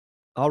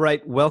All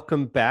right,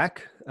 welcome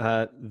back.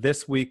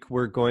 This week,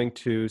 we're going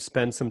to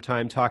spend some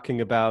time talking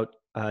about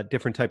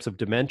different types of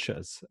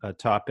dementias, a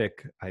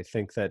topic I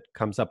think that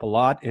comes up a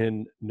lot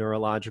in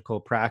neurological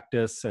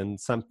practice and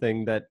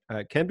something that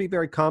can be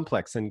very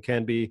complex and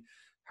can be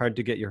hard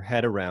to get your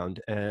head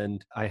around.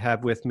 And I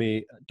have with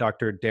me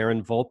Dr.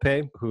 Darren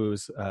Volpe,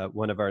 who's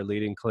one of our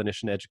leading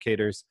clinician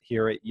educators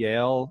here at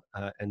Yale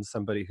and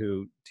somebody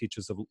who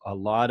teaches a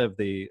lot of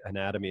the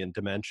anatomy and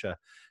dementia.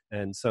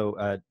 And so,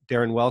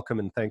 Darren, welcome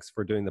and thanks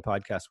for doing the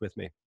podcast with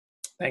me.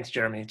 Thanks,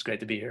 Jeremy. It's great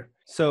to be here.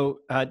 So,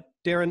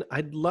 Darren,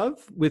 I'd love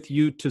with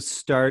you to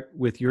start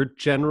with your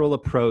general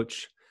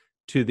approach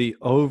to the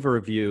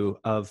overview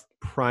of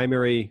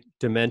primary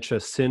dementia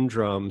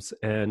syndromes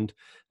and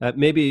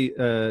maybe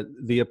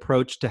the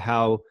approach to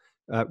how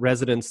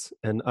residents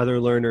and other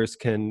learners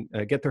can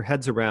get their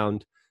heads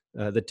around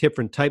the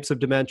different types of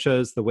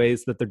dementias, the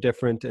ways that they're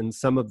different, and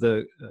some of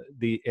the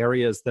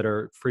areas that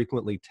are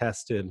frequently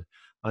tested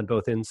on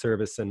both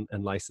in-service and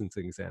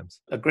licensing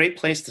exams. A great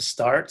place to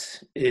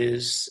start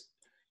is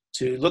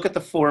to look at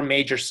the four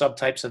major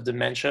subtypes of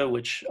dementia,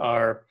 which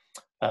are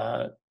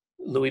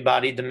Lewy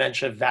body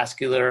dementia,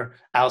 vascular,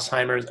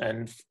 Alzheimer's,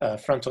 and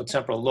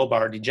frontotemporal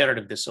lobar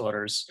degenerative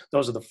disorders.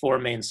 Those are the four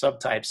main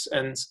subtypes.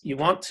 And you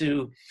want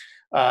to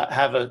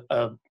have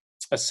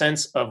a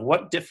sense of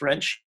what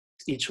differentiates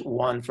each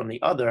one from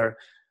the other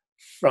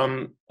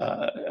from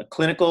a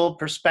clinical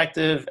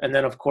perspective, and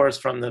then, of course,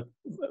 from the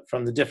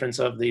difference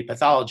of the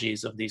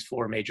pathologies of these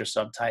four major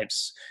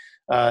subtypes.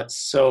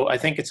 So I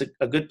think it's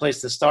a good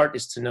place to start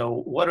is to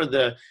know what are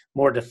the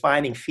more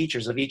defining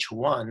features of each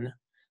one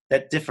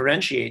that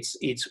differentiates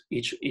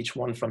each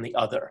one from the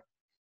other.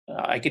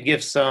 I could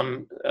give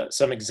some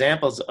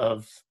examples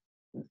of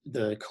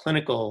the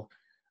clinical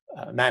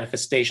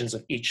manifestations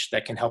of each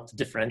that can help to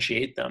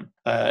differentiate them.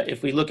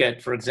 If we look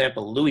at, for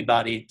example, Lewy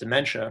body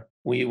dementia,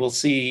 we will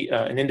see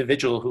an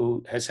individual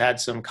who has had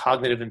some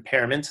cognitive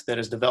impairment that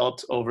has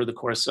developed over the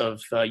course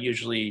of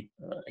usually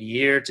a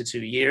year to 2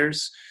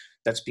 years.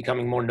 That's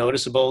becoming more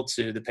noticeable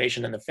to the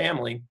patient and the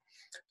family.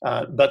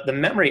 But the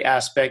memory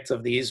aspect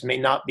of these may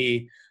not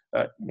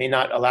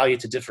allow you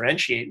to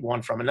differentiate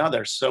one from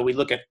another. So we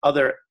look at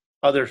other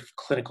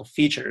clinical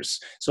features.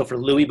 So for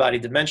Lewy body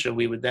dementia,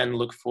 we would then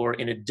look for,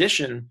 in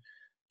addition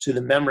to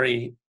the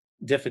memory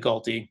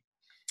difficulty,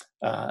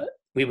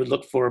 we would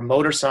look for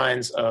motor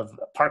signs of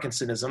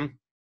Parkinsonism.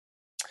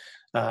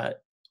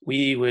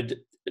 We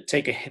would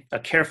take a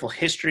careful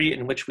history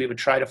in which we would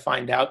try to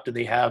find out, do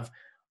they have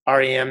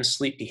REM,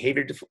 sleep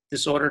behavior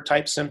disorder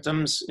type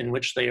symptoms, in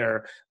which they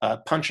are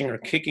punching or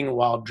kicking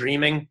while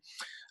dreaming.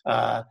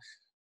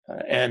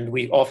 And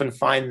we often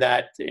find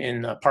that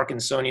in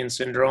Parkinsonian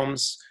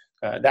syndromes,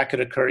 that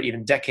could occur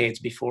even decades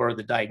before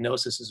the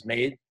diagnosis is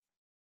made.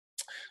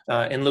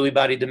 In Lewy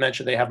body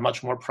dementia, they have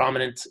much more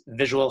prominent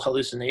visual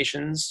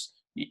hallucinations,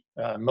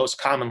 most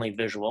commonly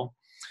visual.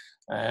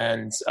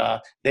 And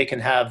they can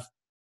have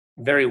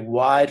very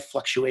wide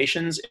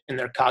fluctuations in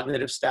their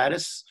cognitive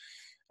status,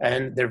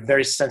 and they're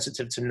very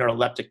sensitive to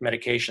neuroleptic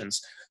medications.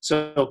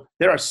 So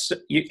there are,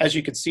 as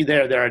you can see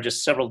there are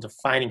just several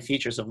defining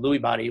features of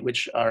Lewy body,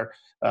 which are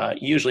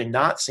usually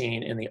not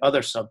seen in the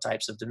other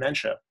subtypes of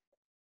dementia.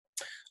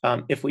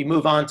 If we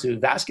move on to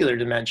vascular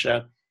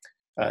dementia,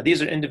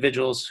 these are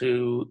individuals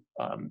who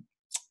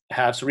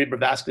have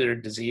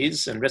cerebrovascular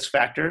disease and risk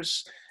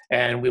factors,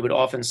 and we would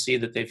often see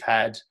that they've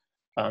had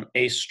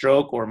a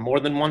stroke or more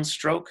than one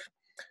stroke,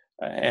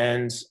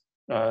 and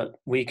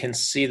we can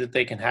see that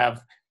they can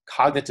have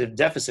cognitive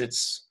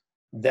deficits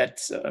that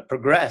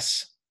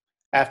progress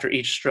after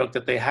each stroke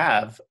that they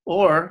have.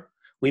 Or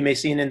we may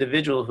see an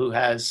individual who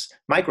has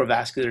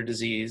microvascular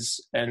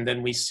disease, and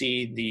then we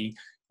see the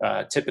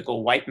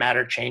typical white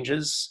matter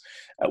changes,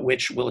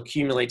 which will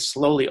accumulate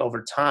slowly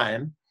over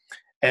time.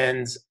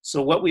 And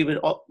so what we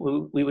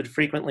would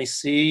frequently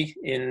see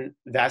in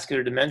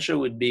vascular dementia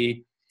would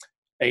be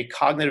a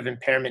cognitive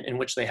impairment in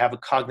which they have a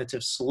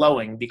cognitive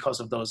slowing because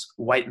of those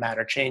white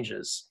matter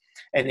changes.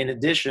 And in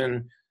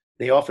addition,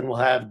 they often will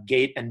have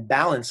gait and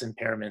balance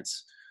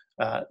impairments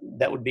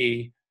that would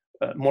be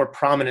more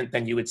prominent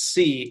than you would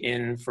see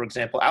in, for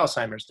example,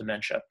 Alzheimer's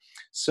dementia.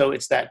 So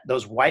it's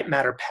those white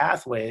matter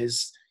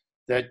pathways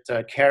that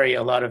carry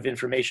a lot of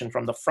information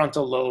from the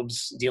frontal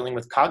lobes dealing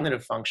with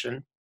cognitive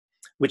function,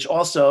 which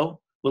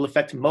also will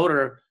affect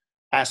motor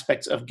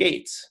aspects of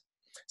gait.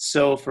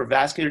 So for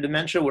vascular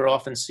dementia, we're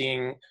often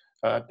seeing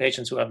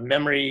patients who have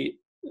memory,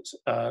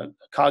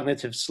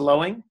 cognitive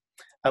slowing,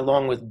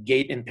 along with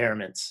gait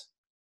impairments.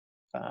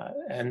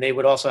 And they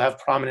would also have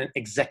prominent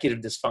executive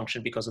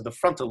dysfunction because of the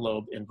frontal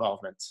lobe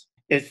involvement.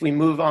 If we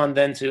move on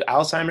then to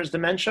Alzheimer's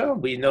dementia,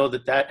 we know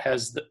that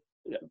has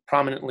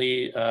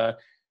prominently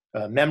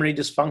memory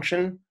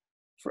dysfunction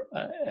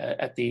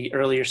at the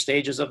earlier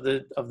stages of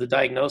the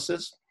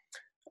diagnosis,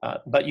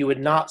 but you would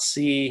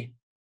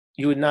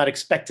not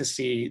expect to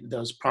see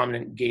those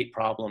prominent gait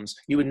problems.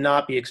 You would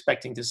not be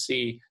expecting to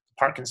see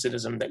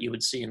Parkinsonism that you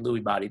would see in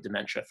Lewy body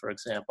dementia, for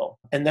example.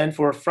 And then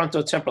for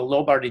frontotemporal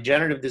lobar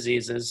degenerative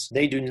diseases,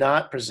 they do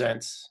not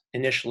present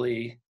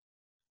initially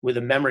with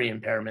a memory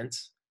impairment,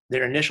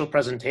 their initial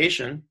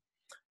presentation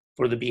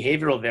for the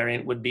behavioral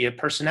variant would be a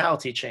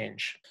personality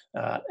change.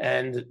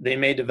 And they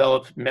may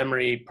develop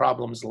memory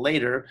problems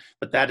later,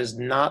 but that is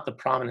not the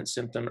prominent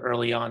symptom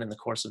early on in the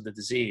course of the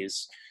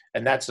disease.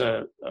 And that's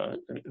a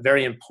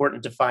very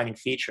important defining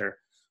feature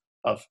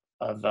of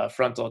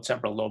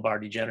frontotemporal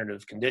lobar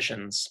degenerative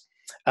conditions.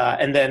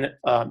 And then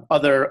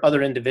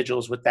other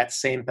individuals with that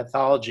same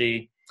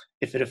pathology,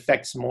 if it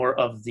affects more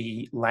of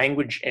the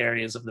language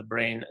areas of the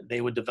brain,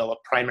 they would develop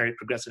primary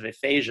progressive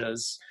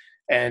aphasias.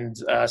 And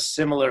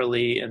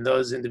similarly, in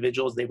those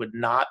individuals, they would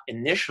not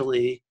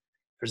initially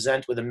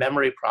present with a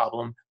memory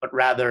problem, but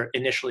rather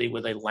initially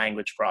with a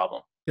language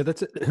problem. Yeah,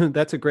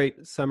 that's a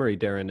great summary,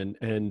 Darren.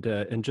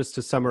 And just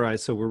to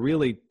summarize, so we're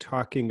really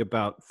talking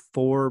about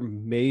four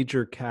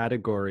major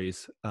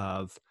categories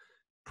of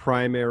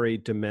primary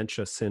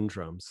dementia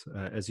syndromes.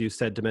 As you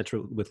said,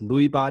 dementia with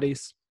Lewy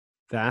bodies,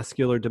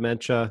 vascular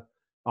dementia,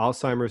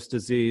 Alzheimer's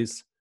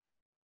disease,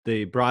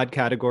 the broad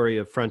category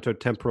of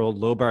frontotemporal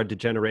lobar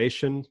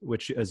degeneration,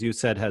 which, as you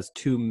said, has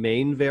two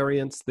main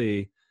variants,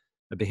 the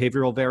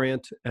behavioral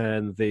variant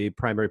and the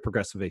primary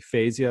progressive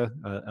aphasia,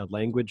 a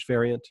language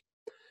variant.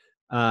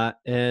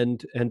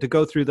 And to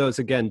go through those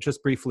again,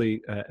 just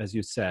briefly, as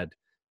you said,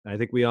 I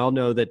think we all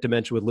know that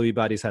dementia with Lewy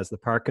bodies has the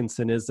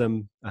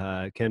Parkinsonism,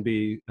 can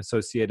be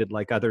associated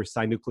like other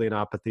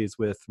synucleinopathies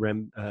with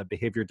REM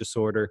behavior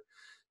disorder,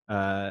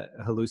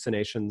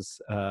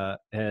 hallucinations,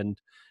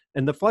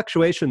 and the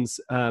fluctuations,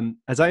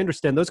 as I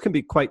understand, those can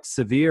be quite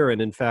severe.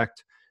 And in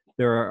fact,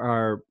 there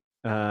are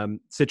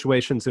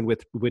situations in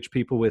which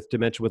people with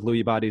dementia with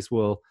Lewy bodies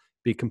will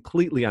be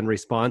completely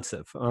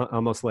unresponsive,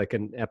 almost like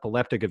an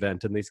epileptic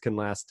event, and these can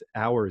last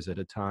hours at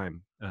a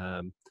time.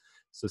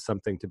 So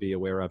something to be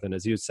aware of. And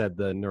as you said,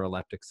 the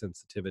neuroleptic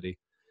sensitivity.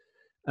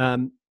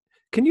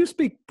 Can you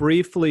speak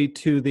briefly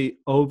to the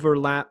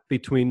overlap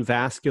between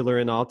vascular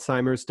and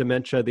Alzheimer's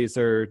dementia? These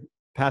are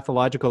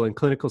pathological and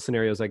clinical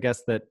scenarios, I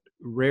guess, that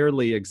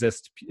rarely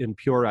exist in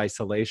pure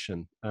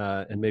isolation.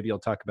 And maybe you'll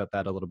talk about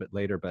that a little bit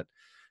later, but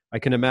I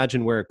can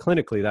imagine where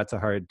clinically that's a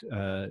hard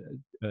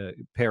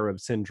pair of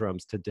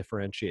syndromes to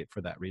differentiate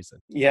for that reason.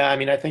 Yeah, I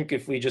mean, I think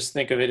if we just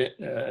think of it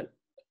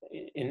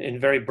in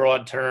very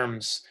broad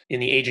terms, in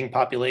the aging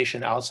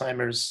population,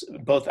 Alzheimer's,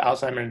 both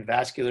Alzheimer's and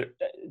vascular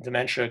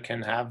dementia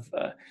can have,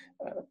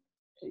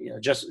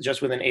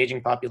 just with an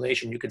aging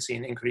population, you can see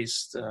an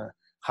increased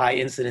high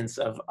incidence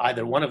of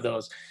either one of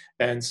those.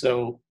 And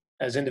so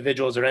as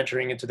individuals are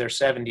entering into their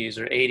 70s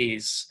or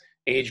 80s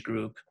age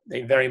group,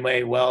 they very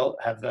may well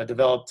have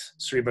developed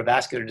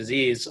cerebrovascular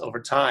disease over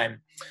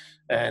time.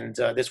 And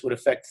this would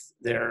affect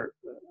their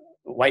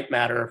white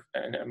matter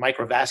and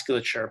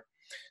microvasculature.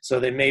 So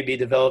they may be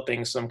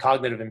developing some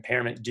cognitive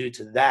impairment due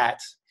to that,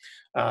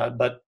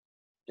 but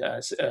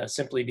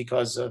simply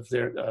because of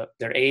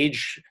their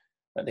age,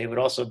 they would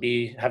also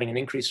be having an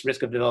increased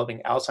risk of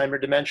developing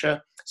Alzheimer's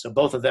dementia. So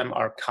both of them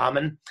are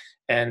common.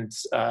 And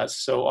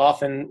so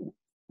often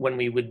when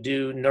we would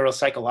do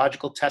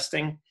neuropsychological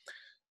testing,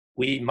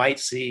 we might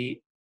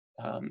see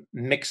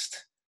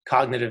mixed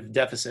cognitive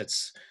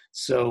deficits.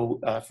 So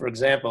for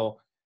example,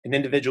 an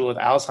individual with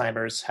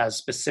Alzheimer's has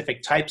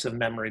specific types of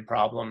memory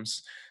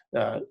problems.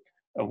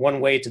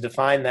 One way to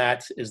define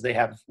that is they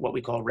have what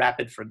we call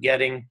rapid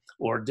forgetting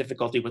or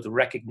difficulty with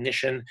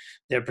recognition.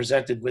 They're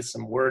presented with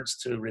some words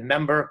to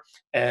remember,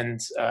 and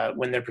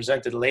when they're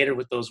presented later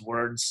with those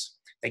words,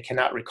 they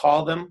cannot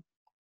recall them.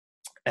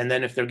 And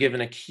then if they're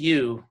given a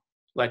cue,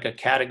 like a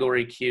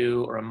category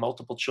cue or a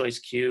multiple choice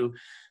cue,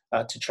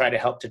 to try to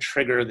help to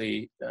trigger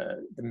the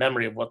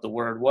memory of what the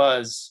word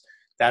was,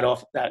 that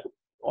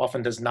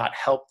often does not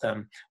help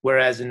them.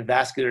 Whereas in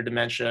vascular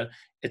dementia,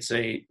 it's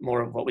a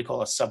more of what we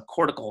call a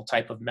subcortical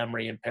type of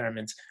memory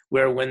impairment,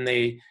 where when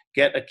they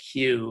get a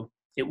cue,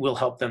 it will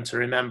help them to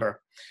remember.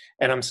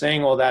 And I'm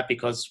saying all that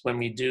because when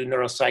we do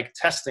neuropsych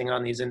testing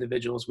on these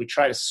individuals, we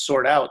try to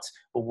sort out,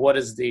 well, what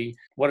is the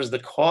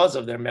cause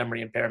of their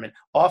memory impairment.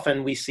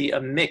 Often we see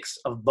a mix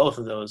of both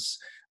of those.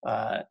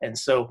 And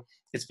so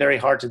it's very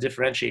hard to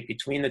differentiate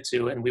between the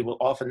two. And we will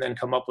often then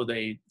come up with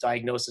a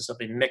diagnosis of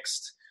a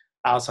mixed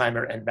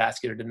Alzheimer and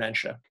vascular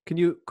dementia. Can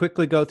you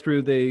quickly go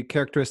through the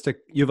characteristic,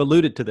 you've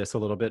alluded to this a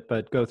little bit,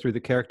 but go through the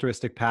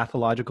characteristic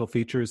pathological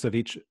features of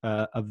each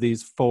of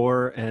these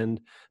four,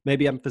 and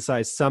maybe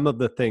emphasize some of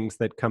the things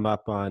that come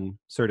up on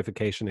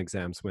certification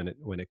exams when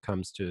it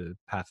comes to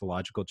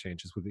pathological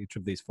changes with each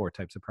of these four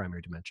types of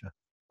primary dementia?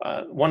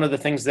 One of the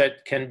things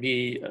that can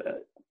be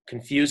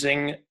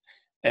confusing,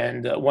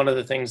 and one of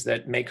the things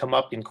that may come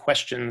up in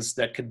questions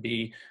that could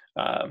be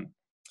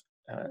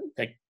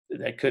that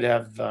could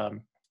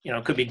have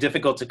could be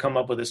difficult to come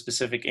up with a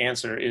specific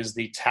answer, is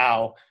the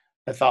tau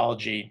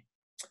pathology.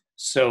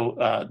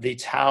 So the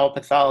tau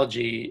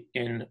pathology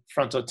in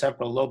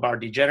frontotemporal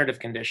lobar degenerative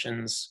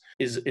conditions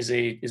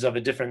is of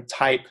a different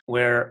type,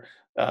 where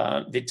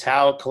the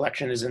tau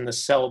collection is in the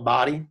cell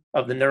body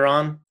of the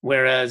neuron,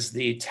 whereas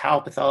the tau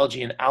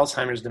pathology in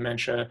Alzheimer's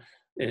dementia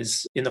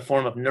is in the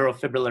form of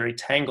neurofibrillary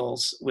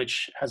tangles,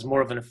 which has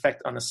more of an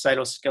effect on the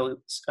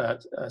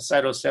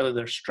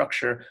cytocellular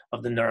structure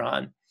of the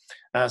neuron.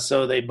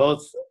 So they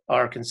both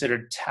are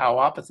considered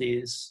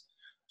tauopathies,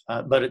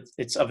 but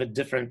it's of a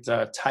different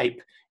type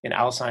in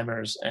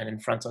Alzheimer's and in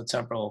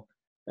frontotemporal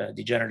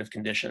degenerative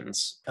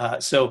conditions.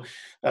 So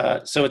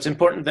it's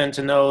important then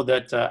to know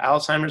that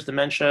Alzheimer's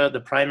dementia,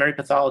 the primary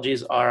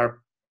pathologies are,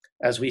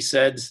 as we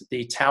said,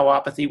 the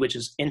tauopathy, which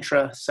is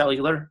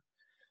intracellular,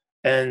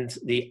 and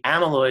the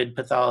amyloid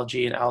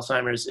pathology in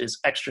Alzheimer's is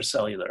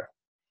extracellular.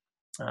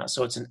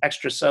 So it's an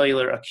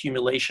extracellular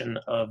accumulation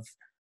of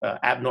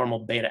abnormal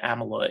beta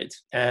amyloid.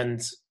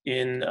 And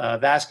in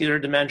vascular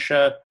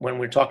dementia, when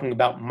we're talking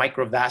about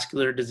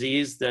microvascular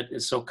disease that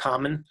is so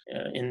common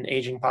in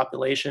aging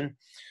population,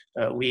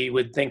 we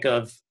would think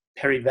of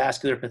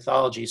perivascular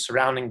pathology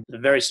surrounding the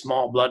very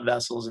small blood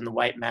vessels in the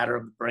white matter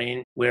of the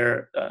brain,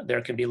 where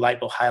there can be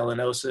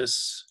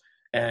lipohyalinosis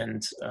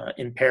and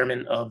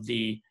impairment of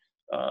the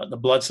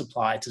blood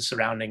supply to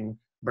surrounding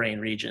brain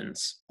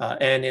regions.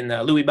 And in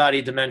Lewy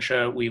body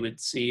dementia, we would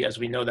see, as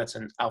we know, that's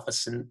an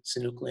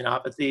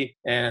alpha-synucleinopathy,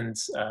 and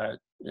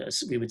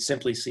we would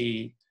simply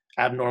see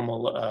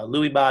abnormal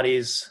Lewy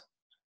bodies,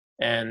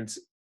 and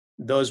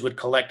those would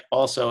collect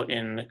also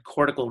in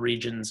cortical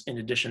regions in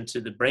addition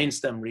to the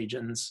brainstem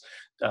regions,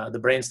 the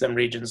brainstem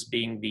regions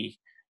being the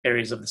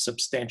areas of the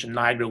substantia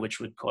nigra, which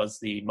would cause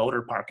the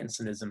motor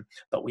Parkinsonism,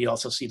 but we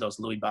also see those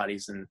Lewy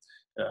bodies in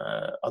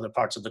other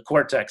parts of the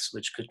cortex,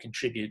 which could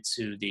contribute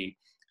to the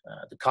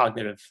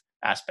cognitive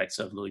aspects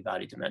of Lewy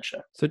body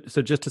dementia.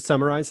 So just to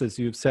summarize, as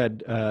you've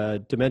said,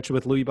 dementia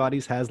with Lewy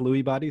bodies has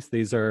Lewy bodies.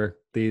 These are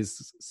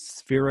these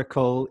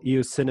spherical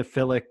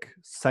eosinophilic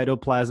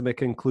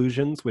cytoplasmic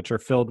inclusions, which are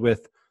filled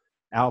with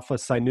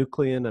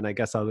alpha-synuclein and I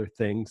guess other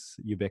things,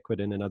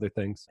 ubiquitin and other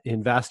things.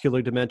 In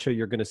vascular dementia,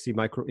 you're going to see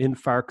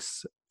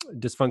microinfarcts,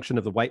 dysfunction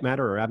of the white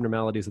matter or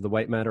abnormalities of the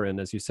white matter, and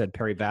as you said,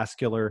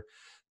 perivascular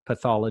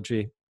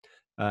pathology.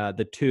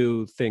 The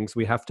two things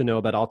we have to know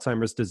about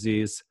Alzheimer's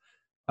disease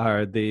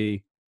are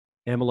the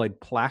amyloid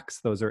plaques.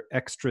 Those are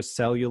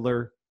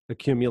extracellular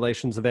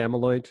accumulations of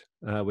amyloid,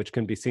 which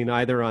can be seen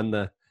either on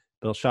the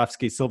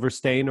Bilshofsky silver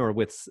stain or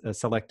with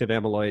selective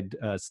amyloid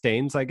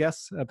stains, I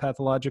guess,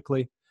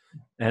 pathologically.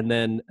 And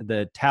then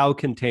the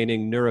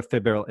tau-containing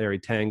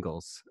neurofibrillary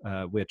tangles,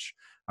 which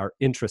are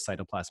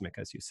intracytoplasmic,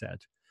 as you said.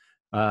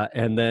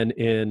 And then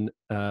in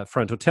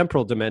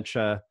frontotemporal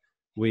dementia,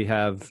 we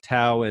have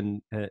tau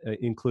and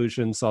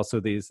inclusions. Also,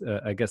 these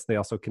I guess they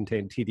also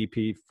contain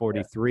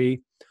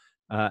TDP-43.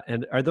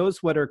 And are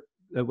those what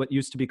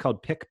used to be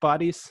called PIC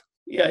bodies?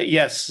 Yeah.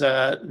 Yes.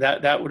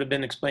 That would have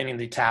been explaining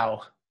the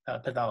tau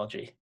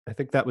pathology. I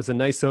think that was a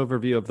nice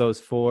overview of those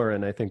four,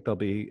 and I think they'll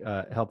be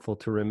helpful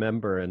to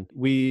remember. And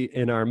we,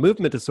 in our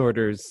movement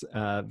disorders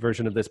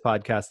version of this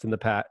podcast in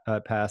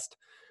the past,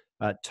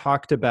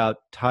 talked about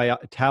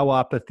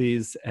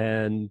tauopathies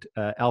and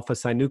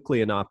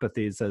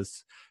alpha-synucleinopathies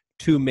as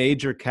two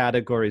major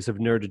categories of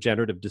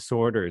neurodegenerative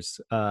disorders,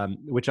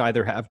 which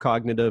either have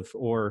cognitive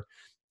or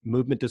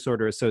movement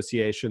disorder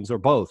associations, or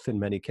both in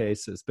many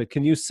cases. But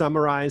can you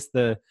summarize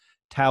the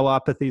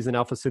tauopathies and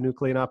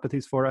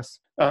alpha-synucleinopathies for us?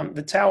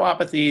 The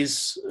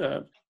tauopathies,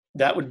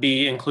 that would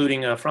be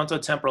including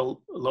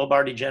frontotemporal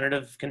lobar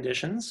degenerative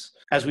conditions,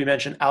 as we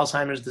mentioned,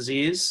 Alzheimer's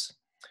disease.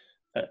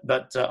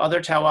 But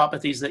other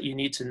tauopathies that you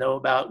need to know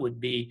about would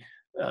be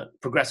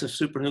progressive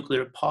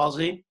supranuclear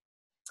palsy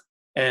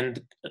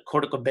and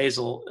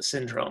corticobasal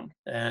syndrome.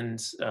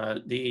 And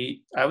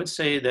I would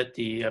say that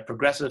the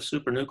progressive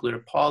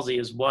supranuclear palsy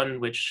is one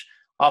which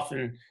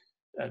often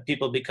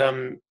people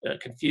become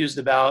confused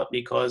about,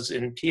 because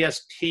in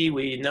PSP,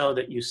 we know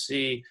that you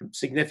see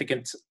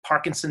significant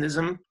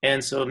Parkinsonism.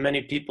 And so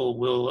many people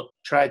will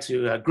try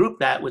to group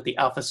that with the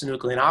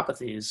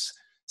alpha-synucleinopathies,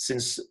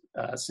 since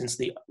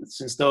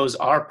those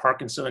are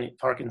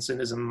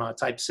Parkinsonism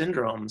type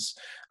syndromes,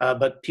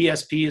 but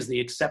PSP is the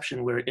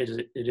exception, where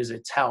it is a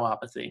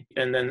tauopathy.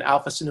 And then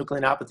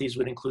alpha-synucleinopathies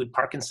would include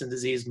Parkinson's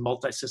disease,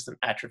 multisystem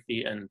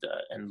atrophy, and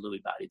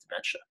Lewy body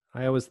dementia.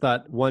 I always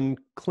thought one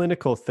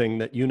clinical thing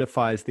that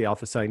unifies the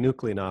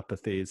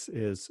alpha-synucleinopathies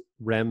is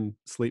REM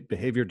sleep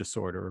behavior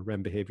disorder, or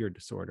REM behavior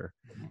disorder,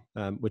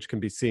 which can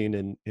be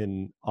seen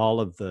in all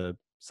of the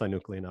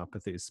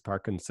synucleinopathies,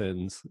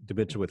 Parkinson's,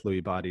 dementia with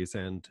Lewy bodies,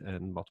 and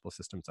multiple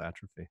systems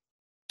atrophy.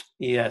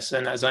 Yes,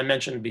 and as I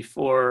mentioned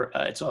before,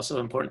 it's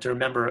also important to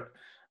remember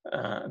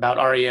about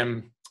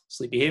REM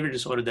sleep behavior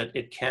disorder that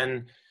it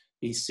can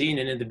be seen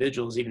in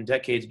individuals even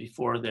decades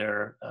before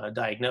they're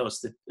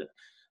diagnosed.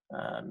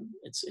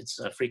 It's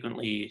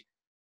frequently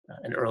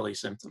an early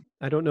symptom.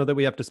 I don't know that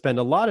we have to spend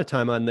a lot of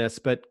time on this,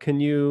 but can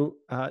you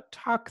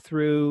talk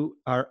through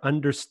our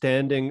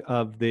understanding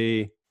of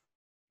the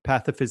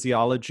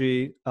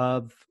pathophysiology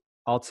of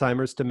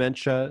Alzheimer's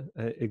dementia,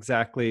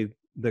 exactly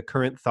the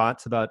current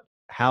thoughts about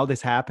how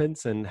this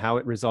happens and how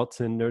it results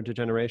in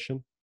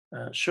neurodegeneration?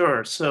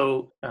 Sure.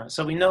 So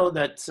we know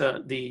that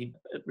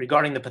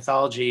regarding the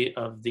pathology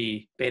of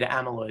the beta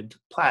amyloid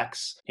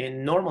plaques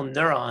in normal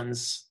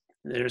neurons,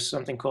 there's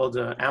something called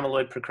an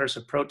amyloid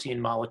precursor protein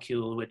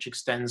molecule, which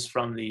extends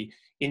from the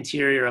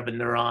interior of a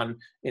neuron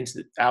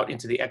out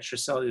into the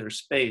extracellular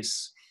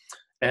space.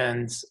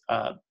 And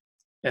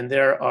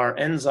there are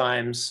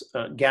enzymes,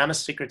 gamma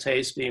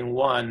secretase being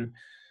one,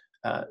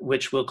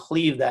 which will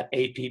cleave that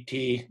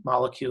APP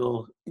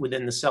molecule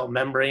within the cell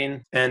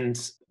membrane,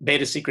 and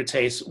beta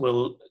secretase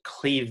will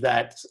cleave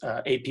that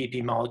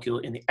APP molecule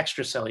in the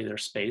extracellular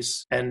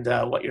space. And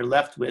what you're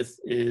left with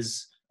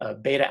is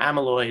beta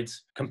amyloid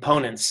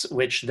components,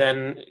 which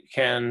then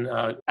can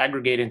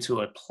aggregate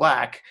into a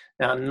plaque.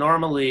 Now,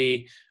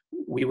 normally,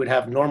 we would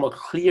have normal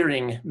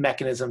clearing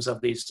mechanisms of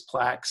these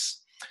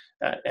plaques,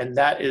 and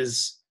that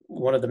is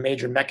one of the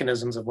major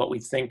mechanisms of what we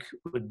think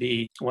would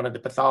be one of the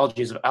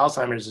pathologies of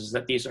Alzheimer's, is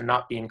that these are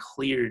not being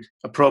cleared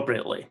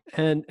appropriately.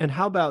 And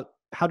how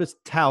does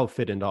tau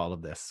fit into all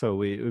of this?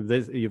 So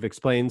you've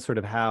explained sort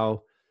of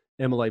how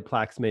amyloid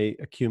plaques may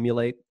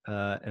accumulate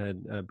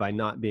and by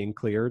not being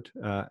cleared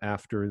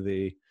after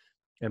the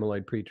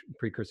amyloid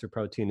precursor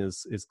protein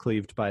is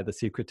cleaved by the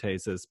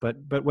secretases. But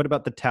what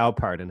about the tau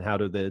part, and how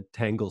do the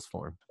tangles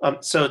form?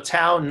 So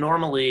tau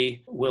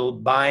normally will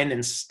bind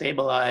and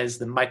stabilize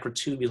the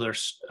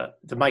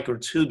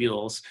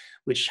microtubules,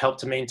 which help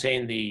to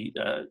maintain the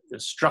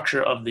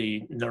structure of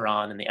the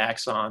neuron and the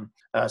axon.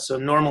 So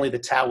normally the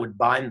tau would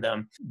bind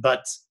them,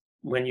 but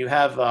when you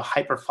have a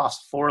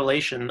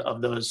hyperphosphorylation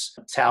of those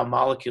tau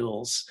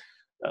molecules,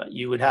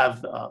 you would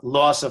have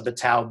loss of the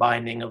tau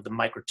binding of the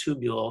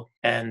microtubule,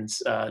 and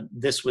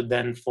this would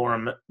then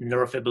form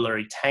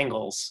neurofibrillary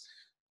tangles.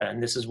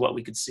 And this is what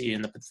we could see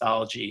in the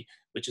pathology,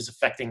 which is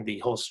affecting the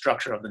whole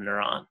structure of the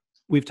neuron.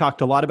 We've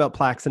talked a lot about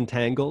plaques and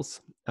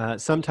tangles.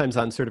 Sometimes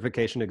on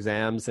certification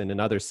exams and in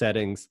other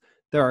settings,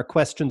 there are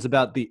questions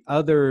about the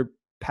other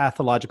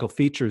pathological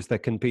features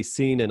that can be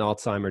seen in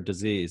Alzheimer's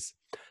disease.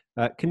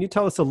 Can you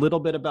tell us a little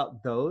bit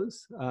about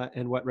those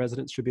and what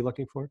residents should be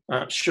looking for?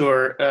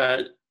 Sure.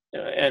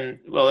 And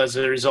well, as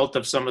a result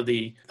of some of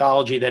the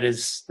pathology that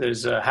is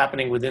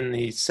happening within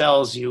the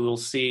cells, you will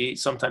see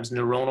sometimes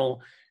neuronal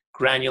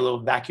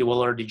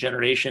granulovacuolar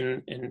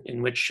degeneration,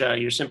 in which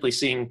you're simply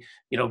seeing,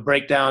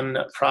 breakdown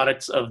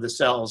products of the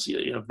cells,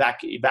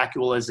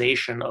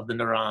 vacuolization of the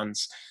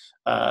neurons,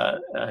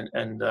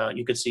 and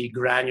you could see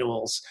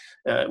granules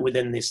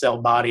within the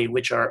cell body,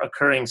 which are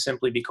occurring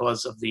simply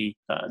because of the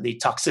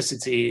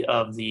toxicity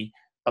of the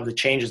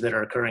changes that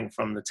are occurring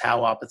from the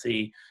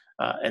tauopathy.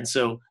 And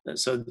so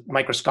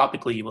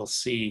microscopically, you will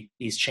see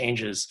these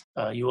changes.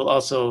 You will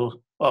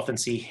also often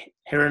see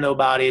Hirano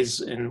bodies,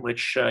 in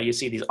which you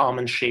see these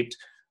almond-shaped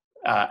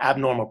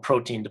abnormal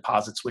protein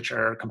deposits, which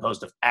are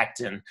composed of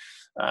actin.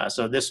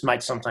 So this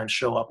might sometimes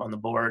show up on the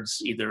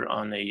boards, either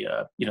on they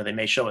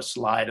may show a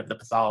slide of the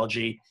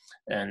pathology,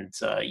 and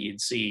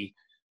you'd see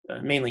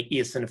mainly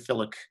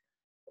eosinophilic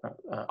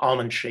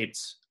almond-shaped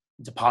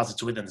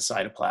deposits within the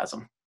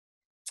cytoplasm.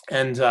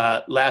 And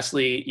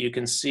lastly, you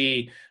can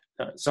see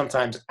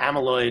sometimes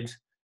amyloid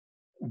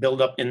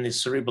build up in the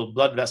cerebral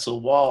blood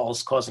vessel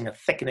walls, causing a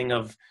thickening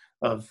of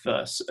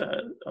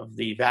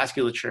the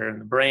vasculature in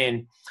the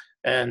brain.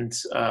 And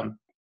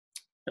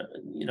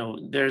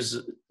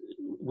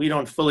we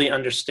don't fully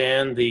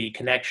understand the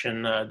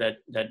connection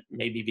that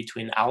may be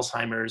between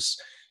Alzheimer's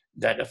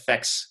that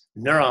affects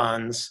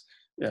neurons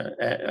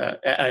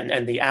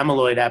and the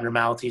amyloid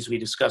abnormalities we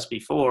discussed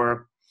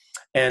before,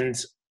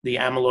 and the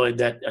amyloid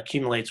that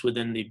accumulates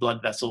within the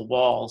blood vessel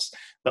walls.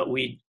 But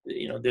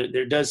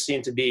there does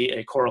seem to be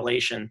a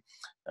correlation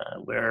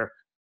where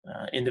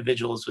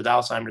individuals with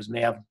Alzheimer's may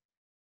have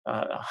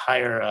a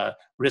higher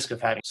risk of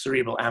having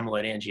cerebral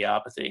amyloid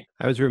angiopathy.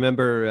 I always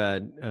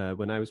remember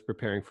when I was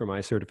preparing for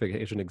my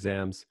certification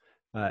exams,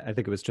 I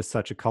think it was just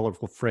such a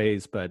colorful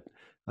phrase, but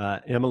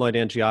amyloid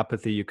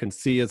angiopathy you can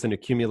see as an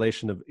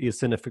accumulation of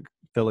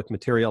eosinophilic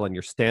material in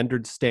your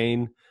standard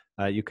stain.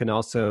 You can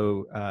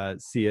also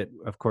see it,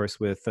 of course,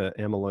 with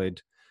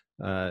amyloid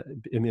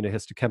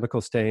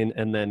immunohistochemical stain.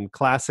 And then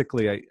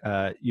classically,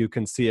 you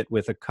can see it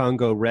with a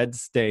Congo red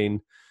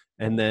stain.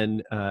 And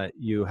then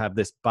you have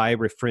this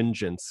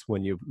birefringence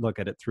when you look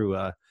at it through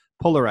a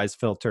polarized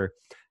filter.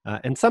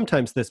 And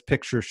sometimes this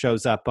picture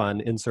shows up on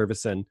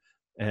in-service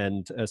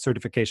and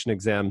certification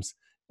exams.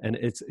 And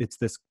it's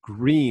this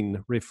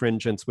green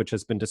refringence, which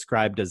has been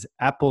described as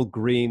apple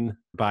green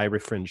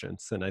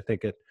birefringence. And I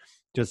think it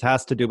just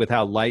has to do with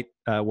how light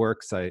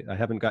works. I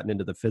haven't gotten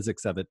into the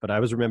physics of it, but I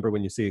always remember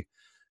when you see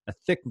a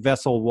thick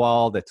vessel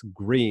wall that's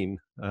green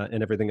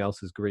and everything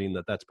else is green,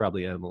 that's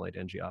probably amyloid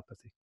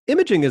angiopathy.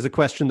 Imaging is a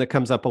question that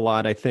comes up a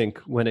lot, I think,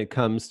 when it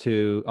comes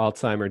to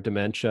Alzheimer's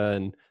dementia.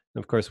 And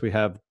of course, we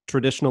have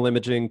traditional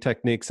imaging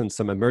techniques and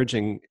some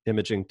emerging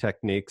imaging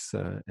techniques,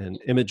 and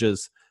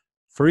images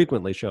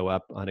frequently show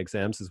up on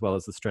exams, as well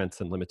as the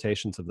strengths and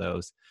limitations of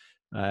those.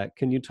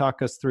 Can you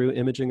talk us through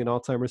imaging in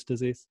Alzheimer's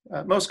disease?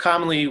 Most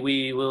commonly,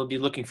 we will be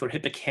looking for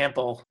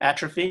hippocampal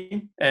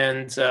atrophy,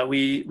 and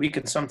we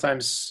can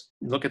sometimes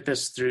look at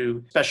this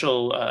through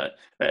special,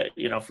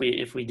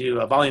 if we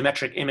do a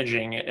volumetric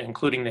imaging,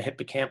 including the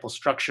hippocampal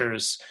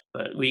structures,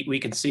 we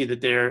can see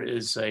that there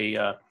is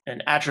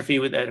an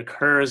atrophy that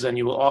occurs, and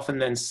you will often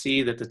then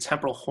see that the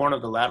temporal horn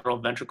of the lateral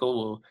ventricle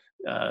will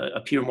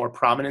appear more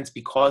prominent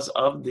because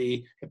of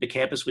the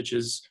hippocampus, which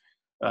is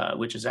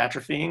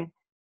atrophying.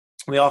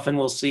 We often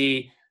will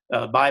see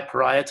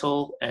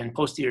biparietal and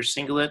posterior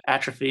cingulate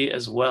atrophy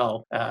as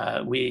well.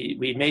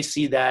 We may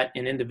see that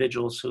in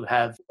individuals who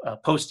have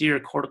posterior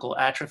cortical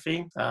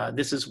atrophy.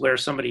 This is where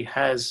somebody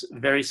has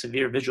very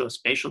severe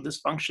visuospatial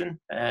dysfunction,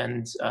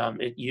 and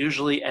it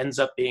usually ends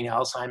up being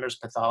Alzheimer's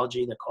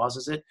pathology that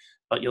causes it,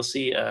 but you'll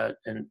see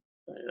an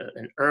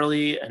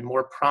early and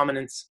more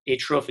prominent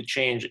atrophic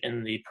change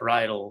in the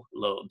parietal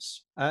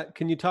lobes.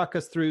 Can you talk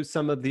us through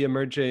some of the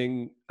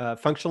emerging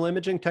functional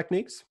imaging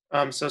techniques?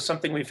 So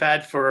something we've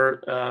had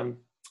for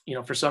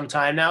some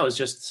time now is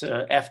just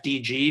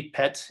FDG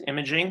PET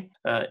imaging,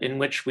 in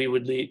which we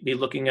would be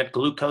looking at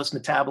glucose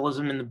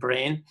metabolism in the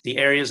brain. The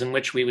areas in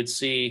which we would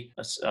see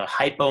a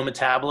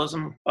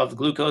hypometabolism of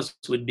glucose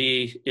would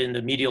be in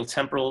the medial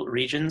temporal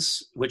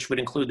regions, which would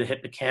include the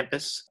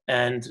hippocampus.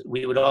 And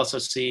we would also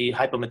see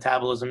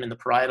hypometabolism in the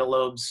parietal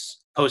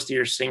lobes,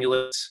 posterior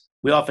cingulates.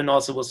 We often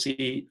also will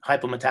see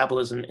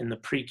hypometabolism in the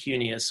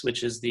precuneus,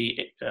 which is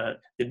the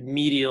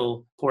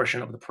medial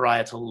portion of the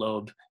parietal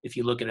lobe, if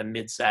you look at a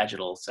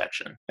mid-sagittal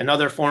section.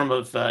 Another form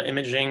of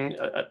imaging,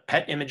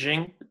 PET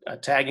imaging,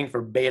 tagging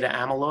for beta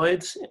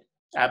amyloids,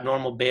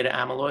 abnormal beta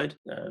amyloid.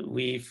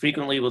 We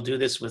frequently will do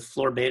this with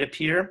Fluor beta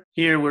Peer.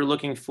 Here we're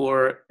looking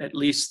for at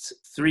least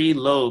 3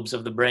 lobes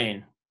of the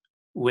brain,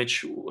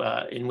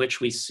 in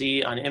which we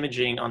see on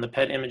imaging, on the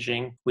PET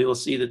imaging, we will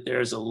see that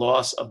there is a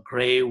loss of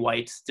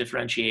gray-white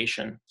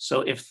differentiation.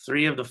 So if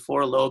 3 of the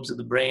 4 lobes of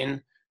the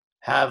brain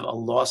have a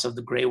loss of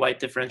the gray-white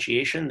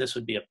differentiation, this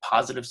would be a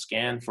positive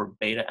scan for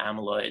beta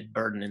amyloid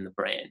burden in the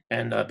brain.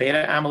 And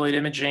beta amyloid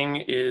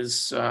imaging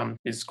is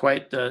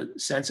quite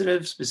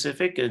sensitive,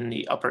 specific, in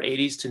the upper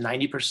 80s to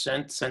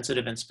 90%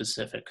 sensitive and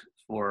specific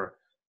for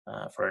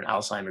an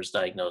Alzheimer's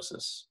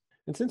diagnosis.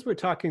 And since we're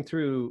talking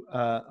through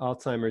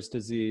Alzheimer's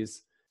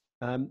disease,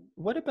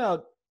 what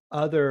about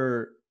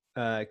other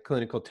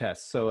clinical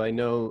tests? So I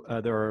know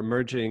there are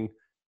emerging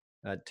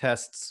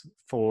tests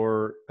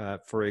for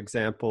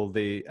example,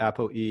 the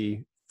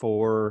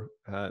ApoE4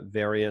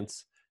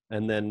 variants,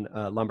 and then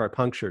lumbar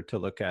puncture to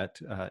look at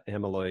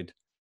amyloid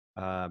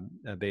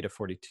beta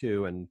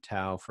 42 and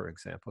tau, for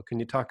example. Can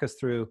you talk us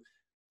through,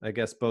 I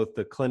guess, both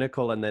the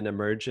clinical and then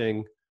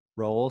emerging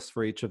roles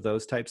for each of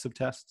those types of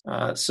tests?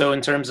 So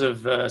in terms of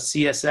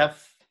CSF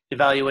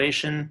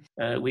evaluation,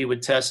 we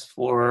would test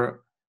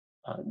for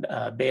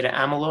beta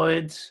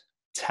amyloid,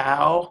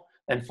 tau,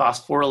 and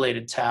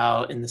phosphorylated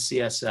tau in the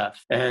CSF.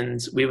 And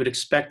we would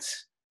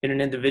expect in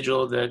an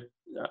individual that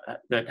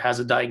has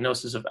a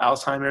diagnosis of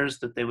Alzheimer's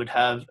that they would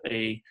have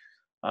a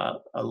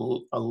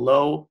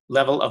low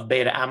level of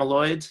beta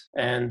amyloid.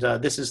 And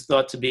this is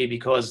thought to be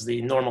because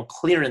the normal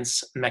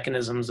clearance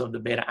mechanisms of the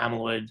beta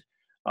amyloid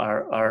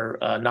are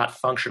not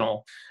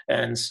functional.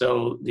 And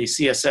so the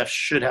CSF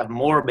should have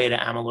more beta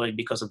amyloid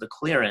because of the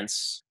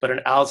clearance, but in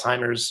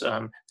Alzheimer's,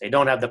 they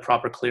don't have the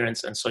proper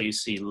clearance, and so you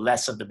see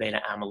less of the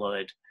beta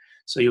amyloid.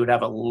 So you would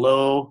have a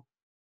low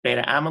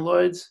beta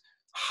amyloid,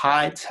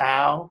 high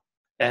tau,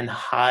 and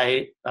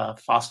high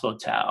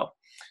phospho-tau.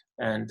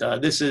 And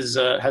this has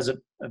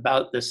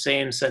about the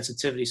same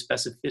sensitivity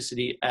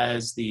specificity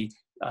as the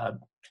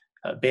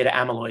beta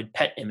amyloid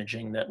PET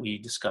imaging that we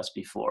discussed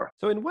before.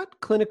 So in what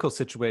clinical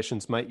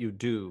situations might you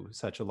do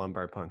such a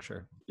lumbar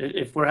puncture?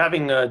 If we're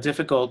having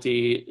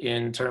difficulty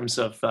in terms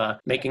of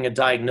making a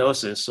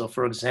diagnosis, so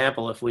for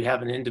example, if we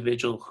have an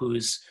individual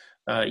who's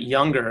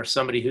younger,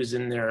 somebody who's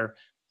in their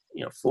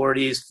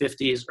 40s,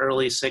 50s,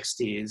 early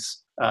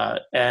 60s,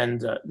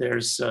 and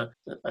there's a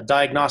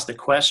diagnostic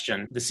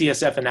question, the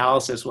CSF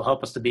analysis will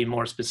help us to be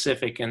more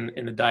specific in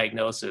the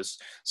diagnosis.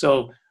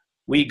 So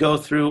we go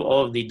through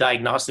all of the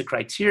diagnostic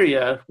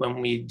criteria when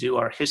we do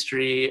our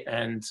history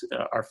and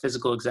our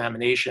physical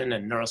examination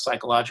and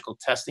neuropsychological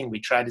testing.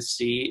 We try to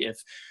see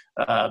if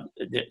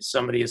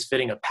somebody is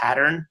fitting a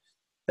pattern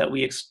that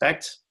we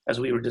expect, as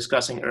we were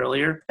discussing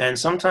earlier. And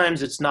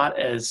sometimes it's not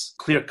as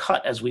clear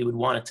cut as we would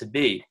want it to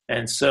be.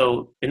 And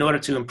so in order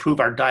to improve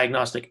our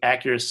diagnostic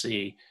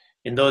accuracy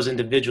in those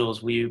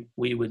individuals, we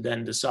would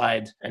then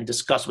decide and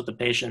discuss with the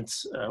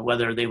patients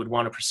whether they would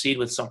want to proceed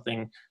with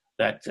something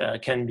that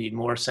can be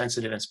more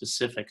sensitive and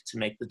specific to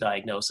make the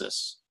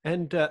diagnosis.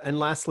 And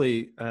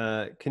lastly,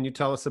 can you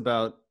tell us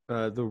about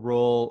the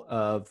role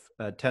of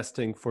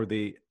testing for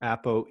the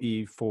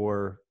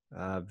ApoE4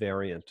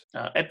 variant?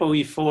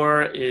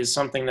 ApoE4 is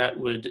something that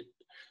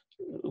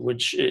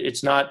which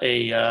it's not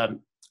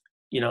it's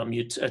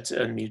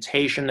a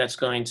mutation that's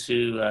going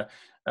to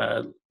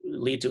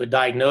lead to a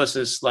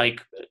diagnosis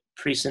like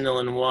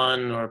presenilin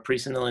 1 or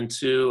presenilin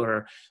 2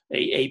 or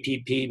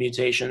APP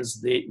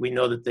mutations, we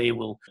know that they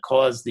will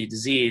cause the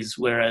disease,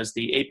 whereas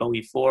the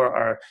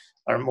ApoE4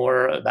 are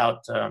more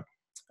about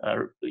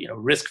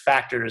risk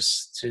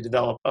factors to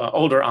develop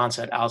older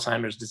onset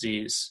Alzheimer's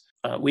disease.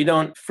 We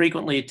don't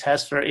frequently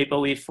test for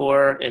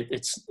ApoE4.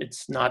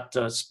 It's not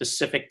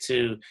specific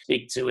to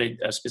speak to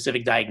a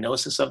specific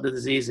diagnosis of the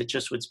disease. It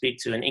just would speak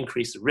to an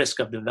increased risk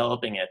of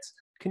developing it.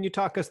 Can you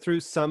talk us through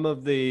some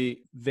of the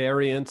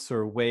variants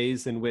or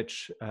ways in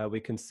which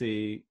we can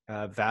see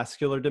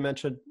vascular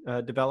dementia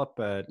develop,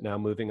 now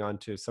moving on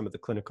to some of the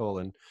clinical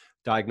and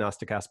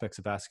diagnostic aspects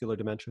of vascular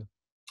dementia?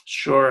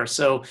 Sure.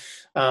 So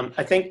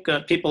I think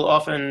people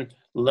often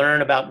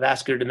learn about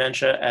vascular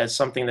dementia as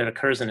something that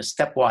occurs in a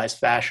stepwise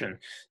fashion.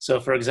 So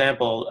for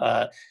example,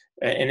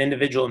 an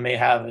individual may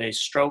have a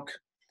stroke,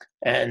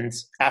 and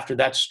after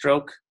that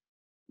stroke,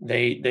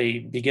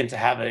 they begin to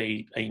have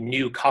a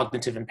new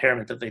cognitive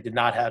impairment that they did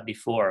not have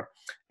before.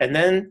 And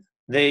then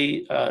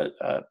they,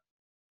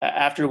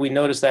 after we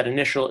notice that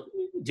initial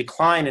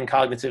decline in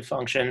cognitive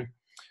function,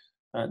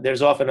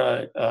 there's often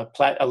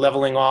a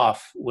leveling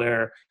off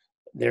where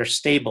they're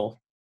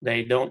stable.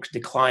 They don't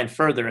decline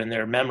further in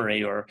their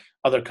memory or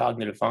other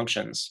cognitive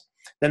functions.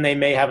 Then they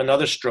may have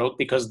another stroke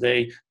because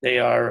they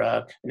are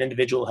an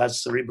individual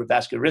has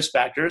cerebrovascular risk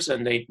factors,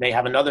 and they may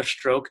have another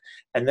stroke,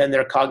 and then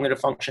their cognitive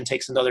function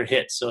takes another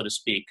hit, so to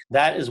speak.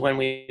 That is when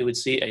we would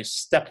see a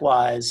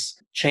stepwise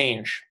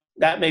change.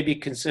 That may be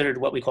considered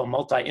what we call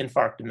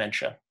multi-infarct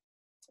dementia.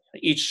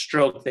 Each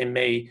stroke, they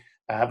may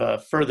have a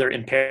further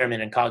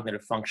impairment in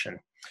cognitive function.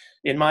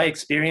 In my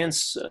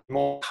experience,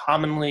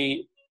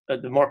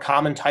 the more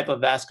common type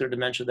of vascular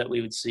dementia that we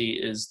would see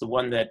is the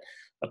one that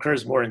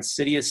occurs more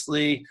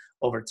insidiously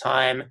over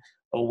time,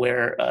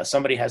 where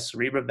somebody has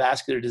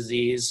cerebrovascular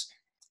disease,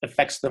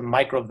 affects the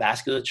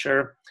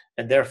microvasculature,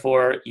 and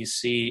therefore you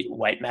see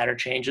white matter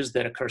changes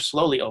that occur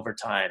slowly over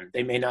time.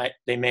 They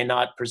may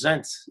not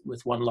present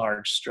with one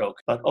large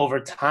stroke, but over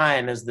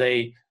time, as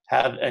they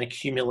have an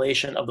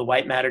accumulation of the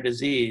white matter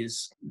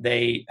disease,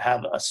 they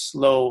have a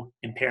slow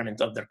impairment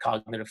of their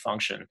cognitive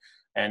function.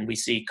 And we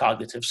see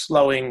cognitive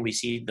slowing, we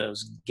see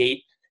those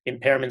gait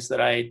impairments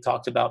that I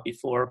talked about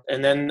before.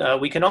 And then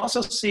we can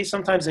also see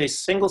sometimes a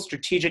single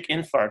strategic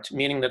infarct,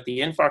 meaning that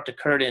the infarct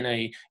occurred in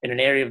an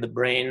area of the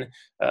brain,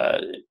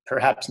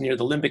 perhaps near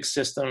the limbic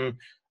system,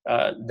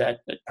 that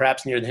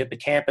perhaps near the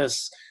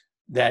hippocampus,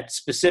 that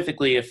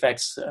specifically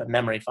affects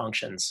memory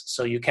functions.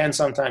 So you can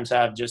sometimes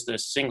have just a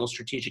single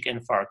strategic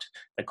infarct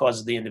that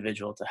causes the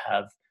individual to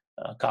have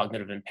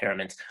cognitive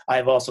impairment.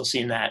 I've also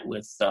seen that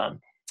with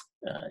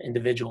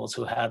individuals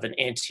who have an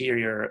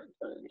anterior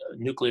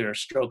nuclear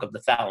stroke of the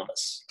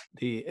thalamus.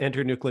 The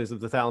anterior nucleus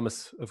of the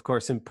thalamus, of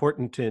course,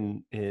 important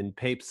in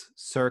Pape's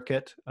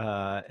circuit,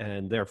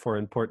 and therefore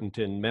important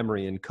in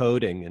memory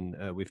encoding.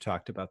 And we've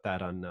talked about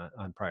that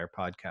on prior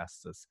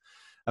podcasts as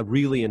a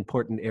really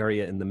important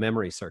area in the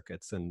memory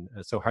circuits. And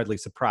so hardly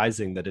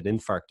surprising that an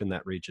infarct in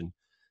that region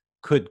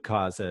could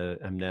cause a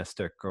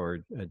amnestic or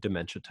a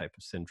dementia type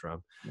of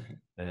syndrome.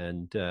 Mm-hmm.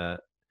 And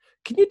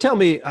can you tell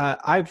me,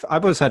 I've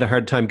always had a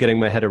hard time getting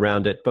my head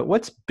around it, but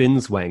what's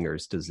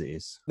Binswanger's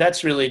disease?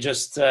 That's really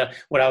just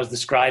what I was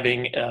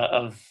describing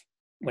of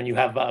when you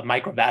have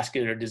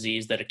microvascular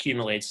disease that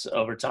accumulates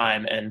over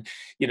time. And,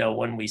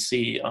 when we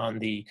see on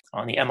the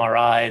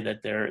MRI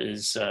that there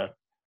is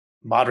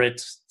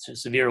moderate to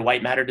severe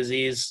white matter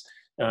disease,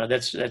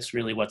 that's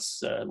really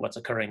what's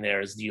occurring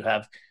there. Is you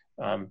have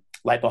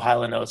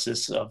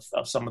lipohyalinosis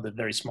of some of the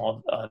very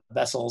small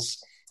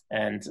vessels,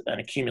 and an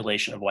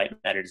accumulation of white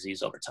matter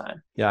disease over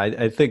time. Yeah,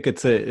 I think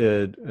it's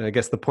I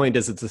guess the point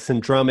is it's a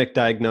syndromic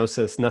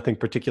diagnosis, nothing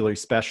particularly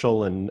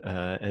special.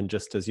 And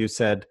just as you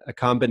said, a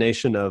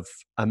combination of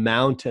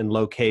amount and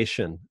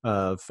location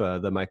of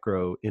the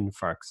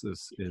microinfarcts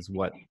is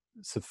what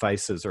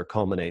suffices or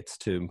culminates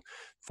to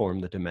form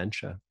the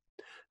dementia.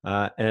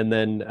 And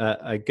then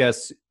I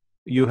guess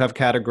you have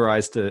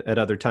categorized at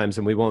other times,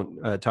 and we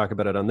won't talk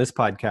about it on this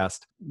podcast,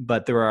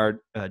 but there are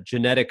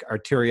genetic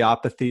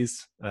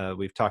arteriopathies.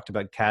 We've talked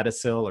about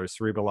CADASIL, or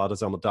cerebral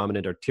autosomal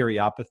dominant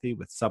arteriopathy,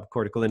 with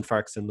subcortical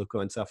infarcts and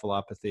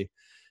leukoencephalopathy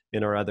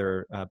in our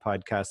other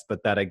podcasts,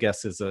 but that, I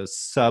guess, is a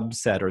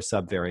subset or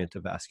subvariant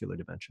of vascular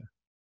dementia.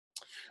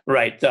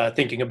 Right.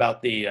 Thinking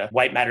about the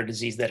white matter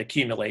disease that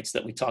accumulates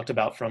that we talked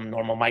about from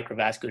normal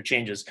microvascular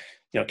changes,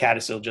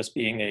 CADASIL just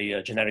being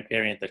a genetic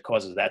variant that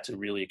causes that to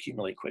really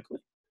accumulate quickly.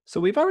 So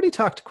we've already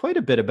talked quite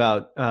a bit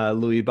about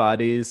Lewy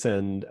bodies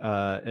and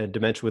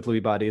dementia with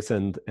Lewy bodies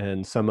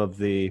and some of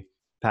the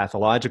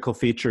pathological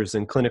features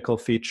and clinical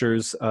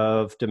features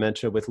of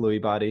dementia with Lewy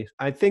body.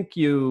 I think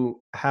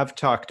you have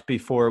talked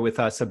before with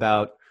us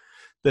about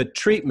the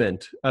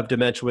treatment of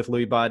dementia with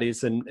Lewy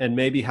bodies and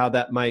maybe how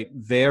that might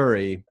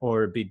vary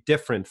or be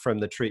different from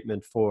the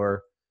treatment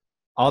for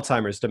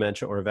Alzheimer's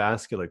dementia or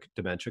vascular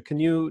dementia. Can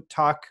you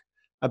talk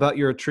about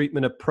your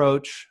treatment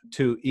approach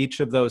to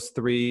each of those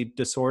three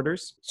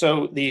disorders?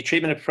 So the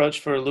treatment approach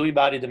for Lewy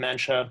body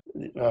dementia,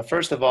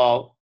 first of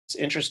all, it's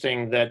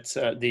interesting that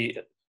the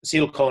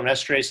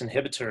acetylcholinesterase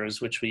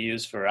inhibitors, which we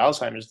use for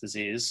Alzheimer's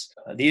disease,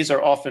 these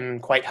are often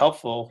quite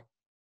helpful,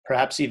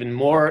 perhaps even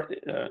more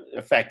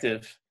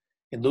effective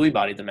in Lewy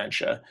body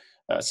dementia.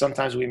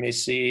 Sometimes we may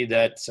see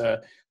that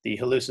the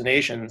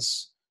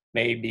hallucinations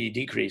may be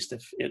decreased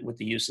with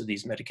the use of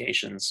these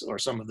medications, or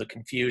some of the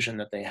confusion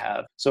that they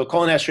have. So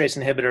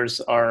cholinesterase inhibitors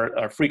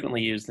are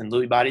frequently used in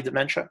Lewy body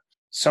dementia.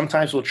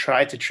 Sometimes we'll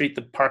try to treat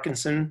the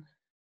Parkinsonian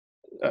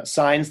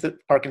signs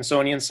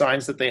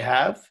that they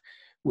have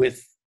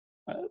with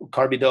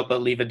carbidopa,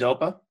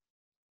 levodopa,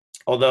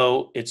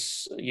 although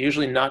it's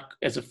usually not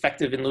as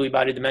effective in Lewy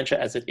body dementia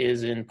as it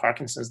is in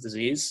Parkinson's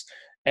disease.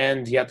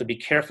 And you have to be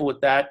careful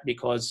with that,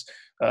 because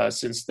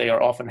since they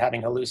are often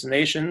having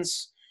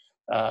hallucinations,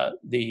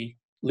 the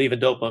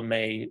levodopa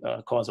may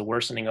cause a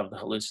worsening of the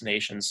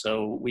hallucinations.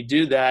 So we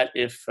do that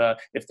if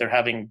they're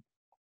having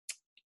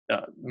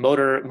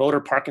motor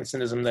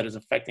Parkinsonism that is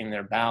affecting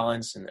their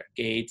balance and their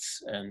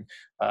gaits. And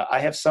I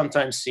have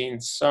sometimes seen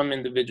some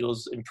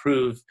individuals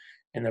improve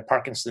in their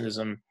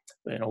Parkinsonism,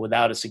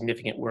 without a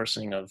significant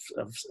worsening of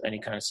any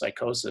kind of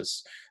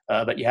psychosis.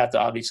 But you have to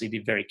obviously be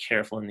very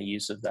careful in the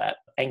use of that.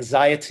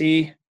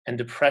 Anxiety and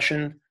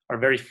depression are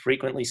very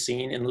frequently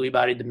seen in Lewy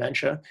body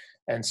dementia.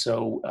 And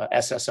so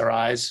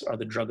SSRIs are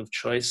the drug of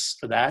choice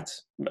for that.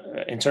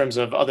 In terms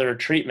of other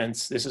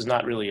treatments, this is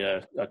not really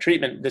a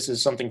treatment. This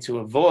is something to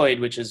avoid,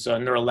 which is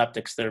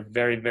neuroleptics. They're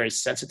very, very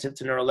sensitive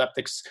to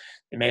neuroleptics.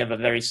 They may have a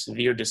very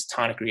severe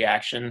dystonic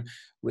reaction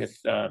with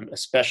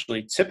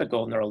especially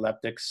typical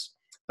neuroleptics.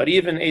 But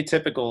even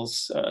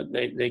atypicals,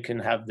 they can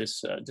have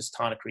this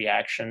dystonic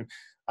reaction.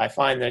 I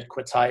find that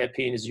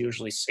quetiapine is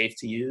usually safe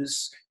to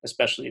use,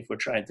 especially if we're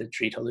trying to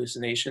treat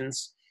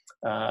hallucinations.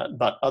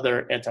 But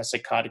other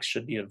antipsychotics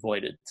should be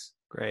avoided.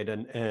 Great.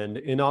 And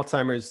in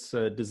Alzheimer's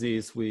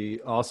disease, we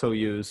also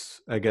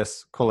use, I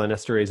guess,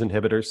 cholinesterase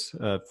inhibitors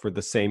for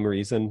the same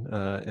reason,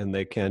 and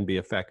they can be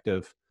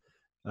effective.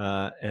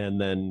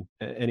 And then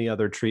any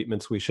other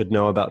treatments we should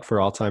know about for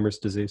Alzheimer's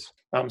disease?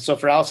 So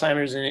for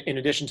Alzheimer's, in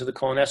addition to the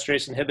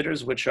cholinesterase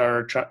inhibitors, which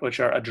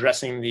are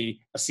addressing the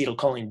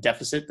acetylcholine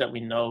deficit that we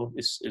know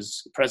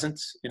is present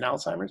in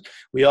Alzheimer's,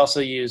 we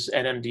also use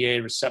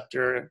NMDA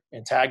receptor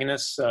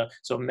antagonists.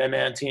 So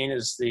memantine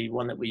is the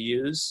one that we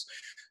use.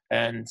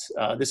 And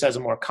this has a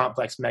more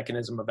complex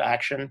mechanism of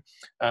action.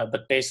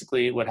 But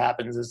basically what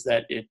happens is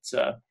that it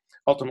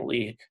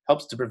ultimately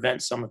helps to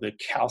prevent some of the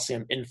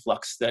calcium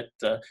influx that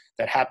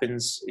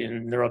happens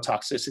in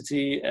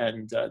neurotoxicity,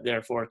 and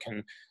therefore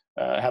can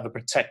have a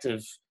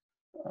protective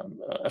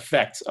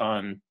effect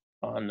on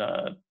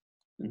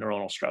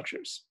neuronal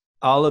structures.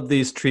 All of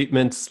these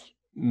treatments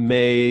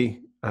may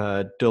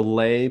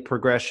delay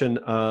progression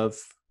of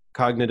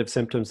cognitive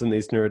symptoms in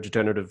these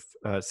neurodegenerative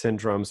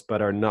syndromes,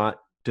 but are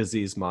not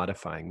disease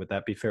modifying. Would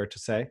that be fair to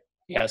say?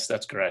 Yes,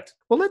 that's correct.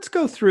 Well, let's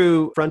go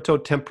through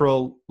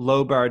frontotemporal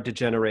lobar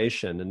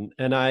degeneration.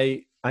 And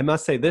I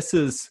must say, this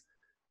is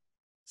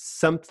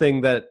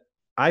something that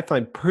I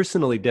find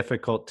personally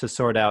difficult to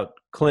sort out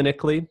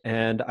clinically.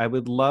 And I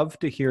would love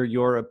to hear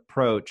your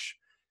approach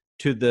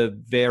to the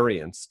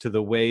variants, to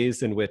the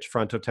ways in which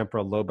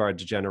frontotemporal lobar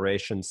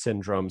degeneration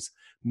syndromes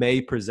may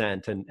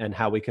present, and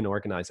how we can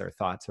organize our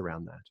thoughts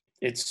around that.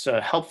 It's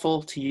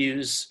helpful to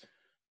use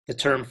the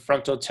term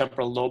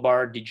frontotemporal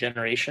lobar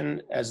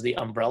degeneration as the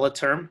umbrella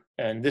term.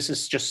 And this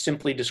is just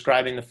simply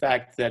describing the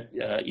fact that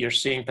you're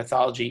seeing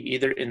pathology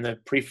either in the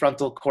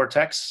prefrontal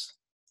cortex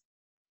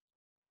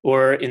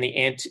or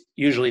in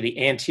usually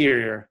the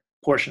anterior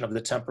portion of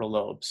the temporal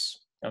lobes.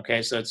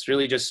 Okay, so it's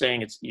really just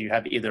saying you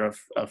have either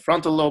a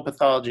frontal lobe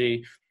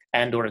pathology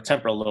and or a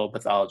temporal lobe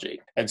pathology.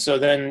 And so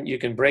then you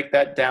can break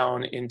that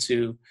down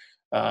into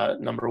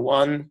number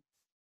one,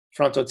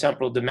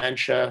 frontotemporal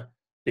dementia,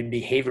 the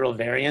behavioral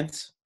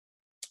variant,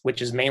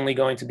 which is mainly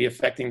going to be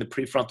affecting the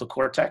prefrontal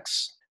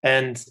cortex.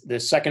 And the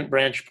second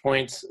branch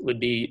point would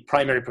be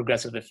primary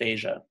progressive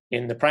aphasia.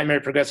 In the primary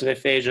progressive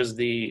aphasias,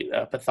 the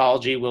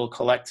pathology will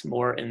collect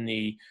more in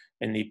the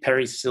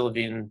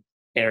perisylvian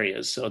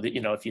areas. So that,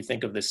 if you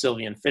think of the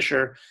Sylvian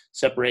fissure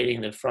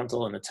separating the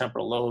frontal and the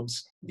temporal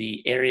lobes,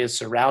 the areas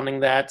surrounding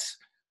that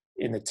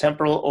in the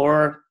temporal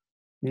or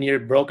near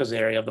Broca's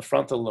area of the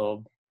frontal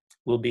lobe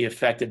will be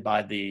affected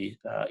by the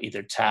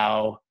either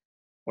tau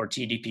or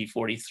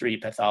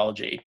TDP43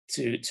 pathology.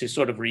 To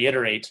sort of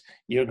reiterate,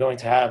 you're going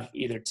to have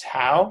either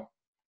tau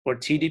or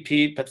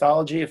TDP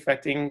pathology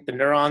affecting the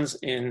neurons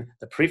in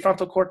the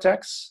prefrontal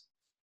cortex,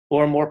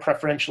 or more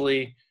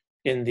preferentially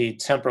in the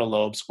temporal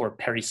lobes or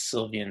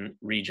perisylvian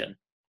region.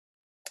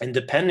 And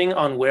depending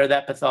on where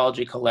that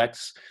pathology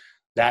collects,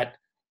 that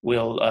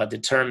will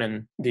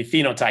determine the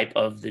phenotype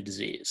of the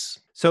disease.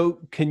 So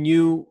can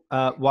you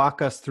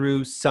walk us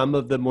through some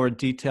of the more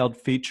detailed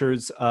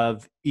features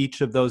of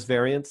each of those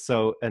variants?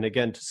 So, and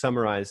again, to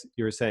summarize,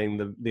 you were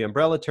saying the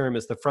umbrella term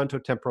is the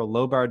frontotemporal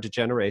lobar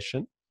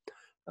degeneration.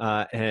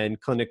 And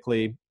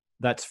clinically,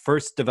 that's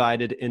first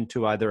divided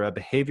into either a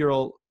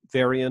behavioral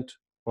variant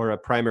or a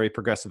primary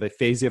progressive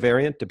aphasia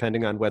variant,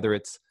 depending on whether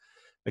it's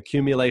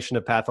accumulation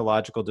of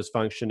pathological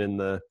dysfunction in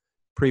the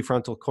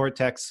prefrontal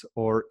cortex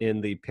or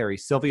in the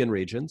perisylvian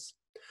regions.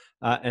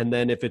 And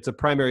then if it's a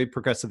primary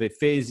progressive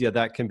aphasia,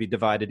 that can be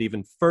divided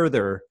even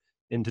further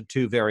into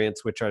two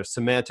variants, which are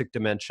semantic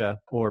dementia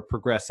or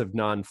progressive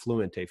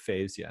non-fluent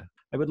aphasia.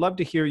 I would love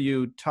to hear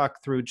you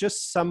talk through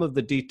just some of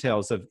the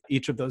details of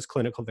each of those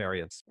clinical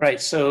variants.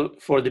 Right. So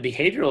for the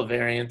behavioral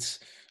variants,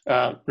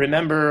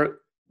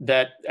 remember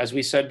that, as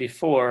we said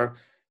before,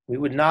 we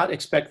would not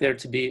expect there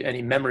to be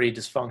any memory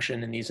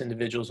dysfunction in these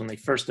individuals when they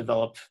first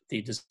develop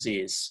the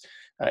disease.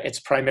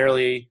 It's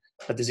primarily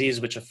a disease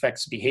which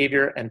affects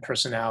behavior and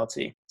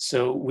personality.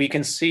 So we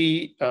can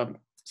see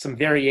some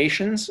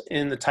variations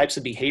in the types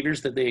of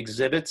behaviors that they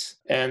exhibit,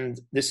 and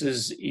this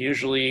is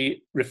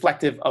usually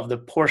reflective of the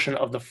portion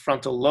of the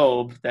frontal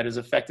lobe that is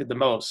affected the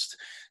most.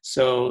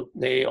 So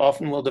they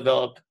often will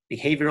develop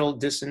behavioral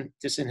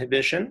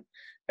disinhibition,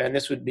 and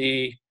this would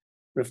be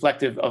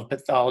reflective of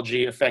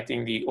pathology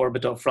affecting the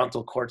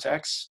orbitofrontal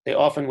cortex. They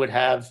often would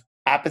have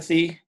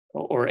apathy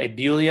or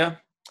abulia,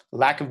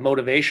 lack of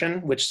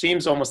motivation, which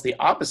seems almost the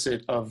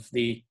opposite of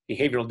the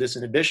behavioral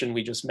disinhibition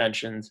we just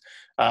mentioned,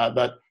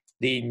 but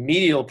the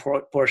medial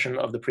portion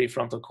of the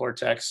prefrontal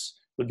cortex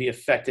would be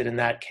affected in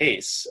that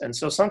case. And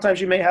so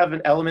sometimes you may have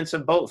elements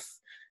of both.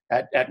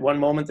 At one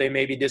moment, they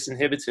may be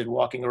disinhibited,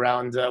 walking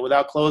around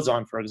without clothes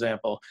on, for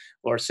example,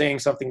 or saying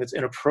something that's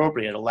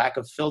inappropriate, a lack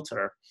of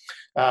filter.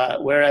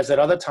 Whereas at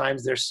other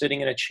times, they're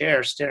sitting in a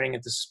chair, staring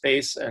into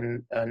space,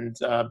 and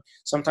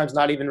sometimes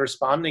not even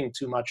responding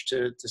too much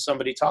to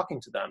somebody talking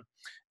to them.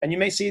 And you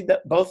may see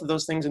that both of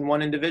those things in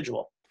one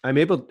individual. I'm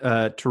able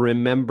to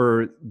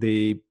remember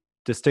the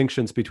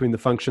distinctions between the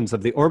functions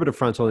of the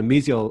orbitofrontal and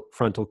mesial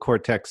frontal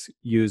cortex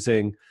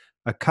using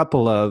a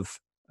couple of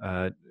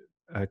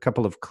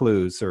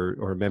clues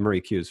or memory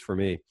cues for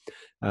me.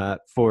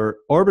 For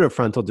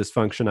orbitofrontal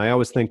dysfunction, I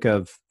always think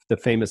of the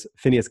famous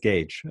Phineas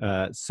Gage.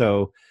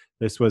 So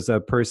this was a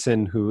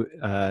person who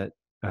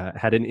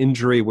had an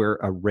injury where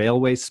a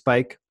railway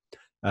spike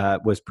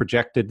was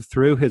projected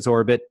through his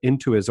orbit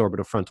into his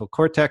orbitofrontal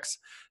cortex.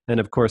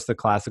 And of course, the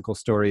classical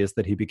story is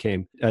that he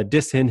became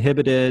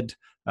disinhibited,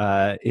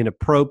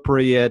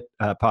 inappropriate,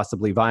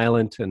 possibly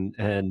violent,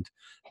 and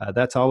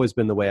that's always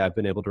been the way I've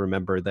been able to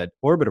remember that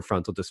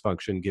orbitofrontal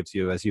dysfunction gives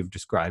you, as you've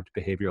described,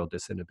 behavioral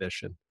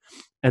disinhibition.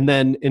 And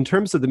then in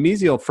terms of the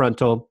mesial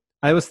frontal,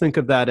 I always think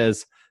of that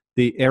as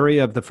the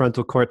area of the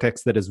frontal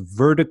cortex that is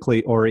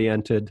vertically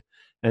oriented.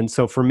 And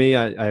so for me,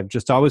 I've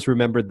just always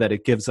remembered that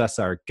it gives us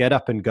our get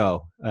up and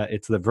go.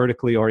 It's the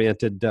vertically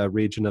oriented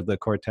region of the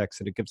cortex,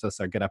 and it gives us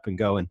our get up and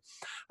go. And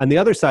on the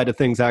other side of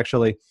things,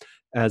 actually,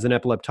 as an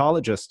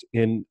epileptologist,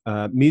 in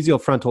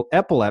mesial frontal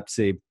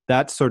epilepsy,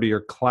 that's sort of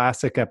your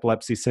classic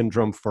epilepsy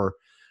syndrome for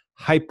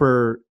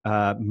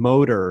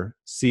hypermotor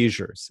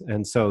seizures.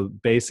 And so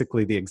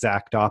basically the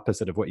exact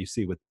opposite of what you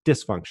see with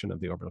dysfunction of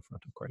the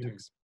orbitofrontal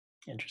cortex.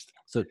 Interesting.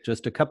 So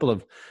just a couple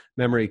of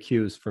memory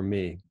cues for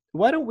me.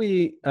 Why don't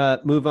we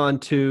move on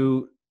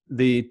to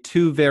the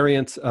two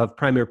variants of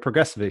primary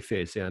progressive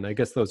aphasia? And I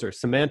guess those are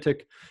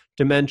semantic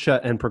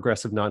dementia and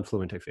progressive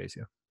non-fluent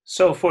aphasia.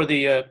 So for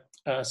the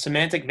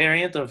semantic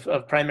variant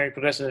of primary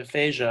progressive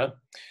aphasia,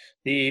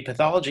 the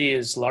pathology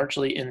is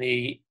largely in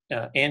the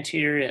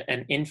anterior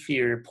and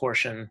inferior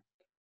portion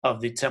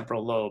of the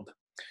temporal lobe.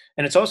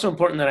 And it's also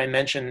important that I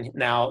mention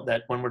now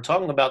that when we're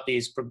talking about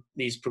these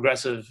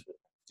progressive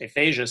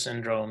aphasia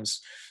syndromes,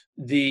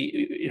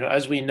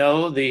 as we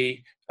know, the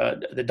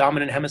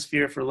dominant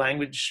hemisphere for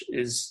language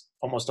is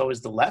almost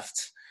always the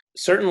left.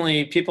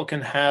 Certainly, people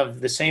can have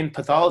the same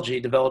pathology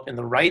develop in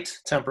the right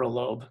temporal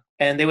lobe,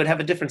 and they would have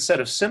a different set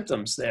of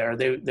symptoms there.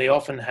 They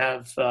often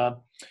have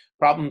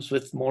problems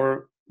with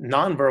more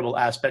nonverbal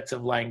aspects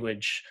of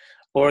language,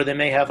 or they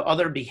may have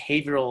other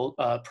behavioral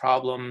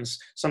problems.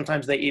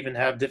 Sometimes they even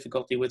have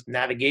difficulty with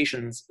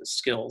navigation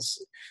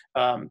skills,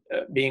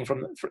 being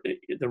from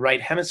the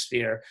right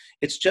hemisphere.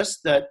 It's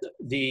just that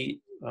the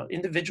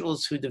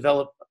individuals who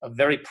develop a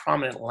very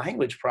prominent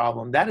language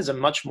problem, that is a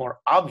much more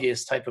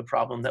obvious type of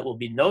problem that will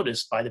be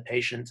noticed by the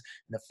patient,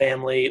 the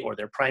family, or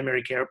their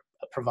primary care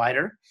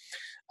provider.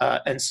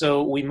 And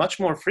so we much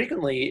more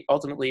frequently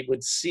ultimately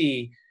would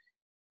see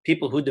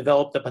people who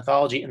develop the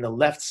pathology in the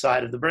left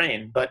side of the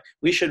brain. But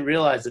we should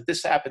realize that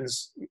this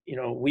happens,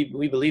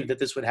 we believe that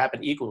this would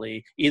happen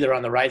equally, either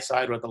on the right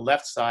side or the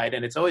left side.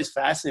 And it's always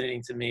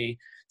fascinating to me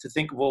to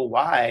think, well,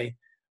 why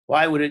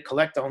would it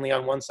collect only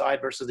on one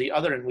side versus the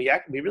other? And we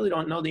really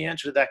don't know the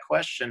answer to that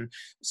question.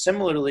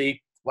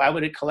 Similarly, why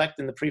would it collect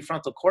in the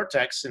prefrontal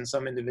cortex in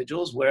some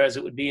individuals, whereas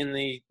it would be in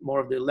the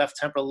more of the left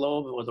temporal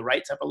lobe or the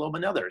right temporal lobe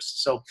in others?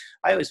 So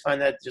I always find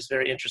that just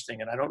very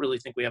interesting, and I don't really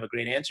think we have a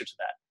great answer to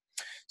that.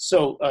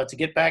 So to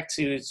get back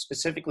to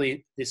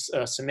specifically this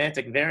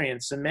semantic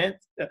variant,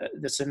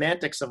 the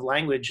semantics of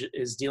language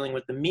is dealing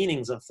with the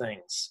meanings of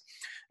things.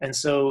 And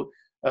so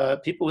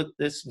people with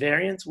this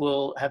variant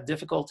will have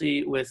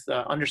difficulty with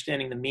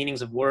understanding the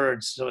meanings of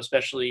words. So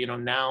especially,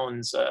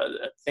 nouns,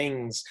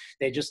 things,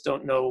 they just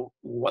don't know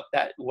what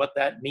that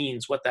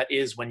means, what that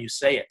is when you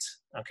say it.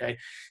 Okay.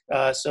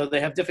 So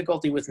they have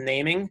difficulty with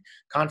naming,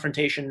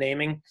 confrontation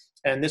naming.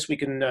 And this we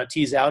can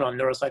tease out on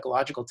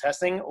neuropsychological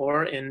testing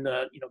or in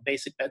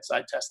basic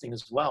bedside testing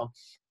as well.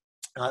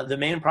 The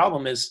main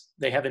problem is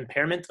they have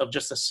impairment of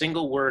just a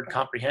single word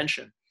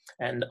comprehension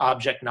and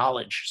object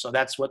knowledge. So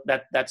that's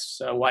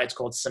why it's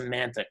called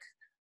semantic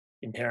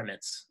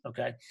impairments.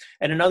 Okay,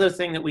 and another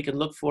thing that we can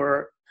look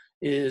for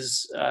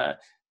is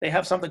they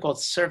have something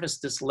called surface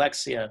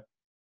dyslexia,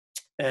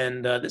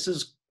 and this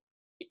is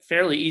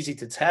fairly easy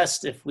to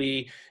test if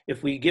we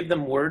give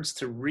them words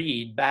to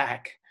read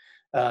back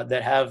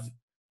that have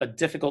a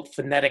difficult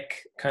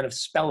phonetic kind of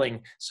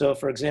spelling. So,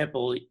 for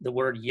example, the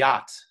word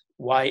yacht,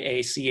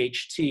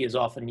 Y-A-C-H-T, is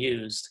often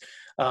used.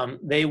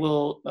 They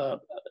will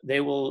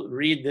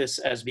read this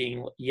as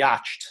being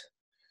yacht,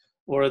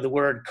 or the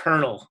word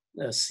colonel,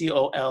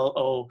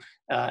 C-O-L-O-N-E-L.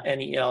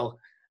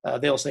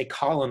 They'll say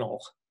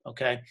colonel.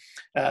 Okay,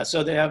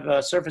 so they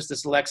have surface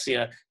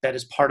dyslexia that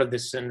is part of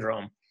this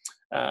syndrome.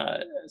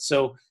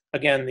 So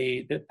again,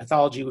 the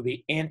pathology would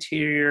be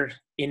anterior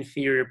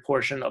inferior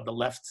portion of the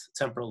left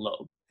temporal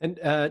lobe. And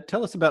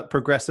tell us about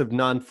progressive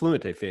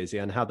non-fluent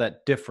aphasia and how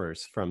that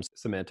differs from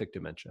semantic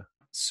dementia.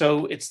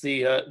 So it's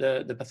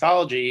the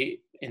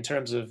pathology in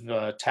terms of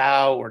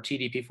tau or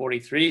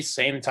TDP-43,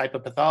 same type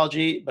of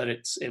pathology, but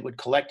it would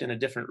collect in a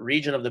different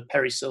region of the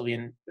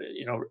perisylvian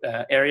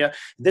area.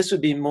 This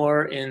would be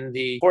more in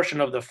the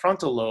portion of the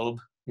frontal lobe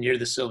near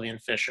the sylvian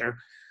fissure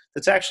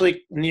that's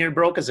actually near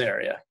Broca's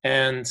area.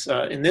 And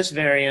in this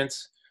variant,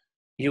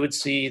 you would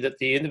see that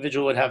the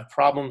individual would have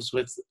problems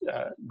with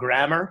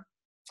grammar,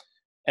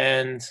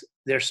 and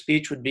their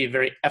speech would be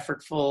very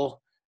effortful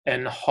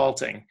and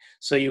halting.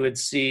 So you would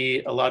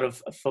see a lot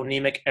of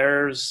phonemic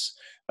errors,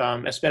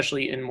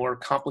 especially in more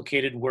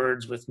complicated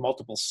words with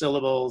multiple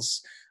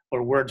syllables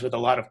or words with a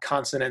lot of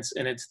consonants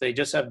in it. They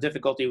just have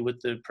difficulty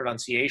with the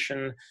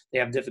pronunciation. They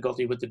have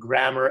difficulty with the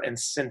grammar and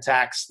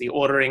syntax, the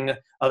ordering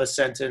of a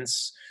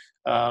sentence.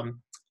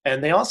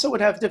 And they also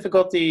would have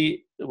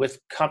difficulty with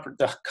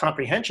the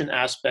comprehension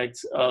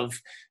aspect of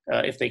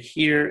if they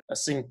hear a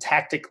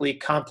syntactically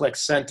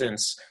complex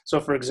sentence.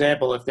 So, for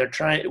example, if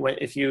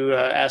if you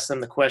ask them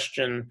the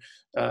question,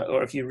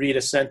 or if you read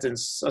a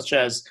sentence such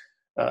as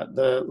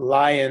 "the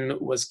lion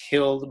was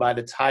killed by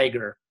the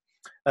tiger,"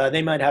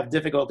 they might have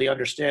difficulty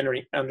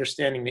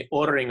understanding the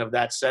ordering of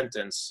that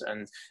sentence,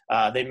 and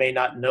they may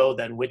not know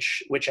then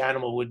which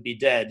animal would be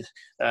dead.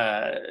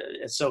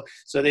 So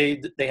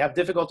they have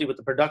difficulty with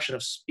the production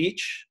of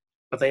speech,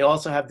 but they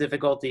also have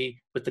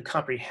difficulty with the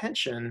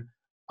comprehension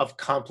of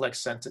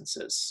complex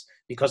sentences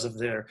because of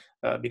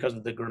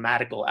the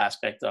grammatical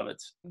aspect of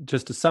it.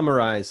 Just to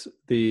summarize,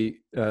 the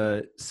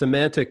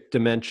semantic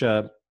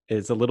dementia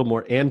is a little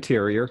more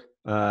anterior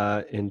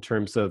in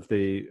terms of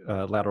the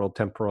lateral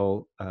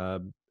temporal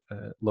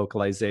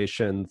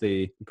localization.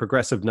 The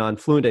progressive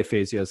non-fluent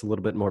aphasia is a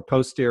little bit more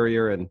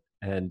posterior, and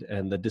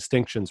the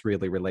distinctions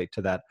really relate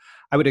to that.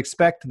 I would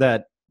expect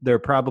that there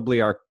probably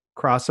are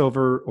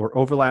crossover or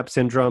overlap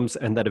syndromes,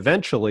 and that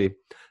eventually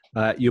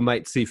you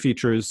might see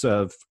features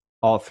of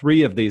all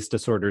three of these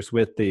disorders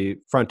with the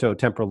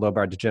frontotemporal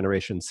lobar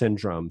degeneration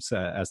syndromes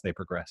as they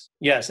progress.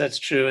 Yes, that's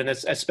true. And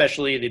it's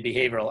especially the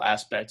behavioral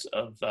aspects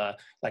of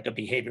like a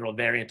behavioral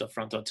variant of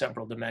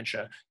frontotemporal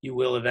dementia. You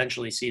will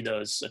eventually see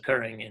those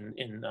occurring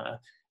in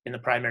the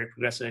primary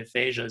progressive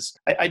aphasias.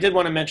 I did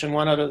want to mention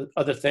one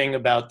other thing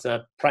about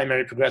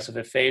primary progressive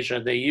aphasia.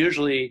 They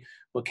usually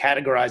will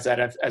categorize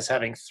that as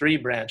having 3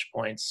 branch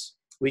points.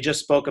 We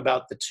just spoke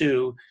about the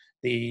 2,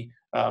 the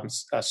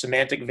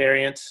semantic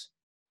variant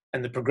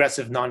and the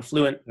progressive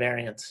non-fluent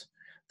variant.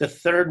 The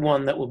third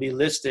one that will be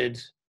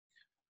listed,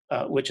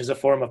 which is a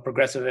form of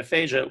progressive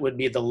aphasia, would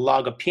be the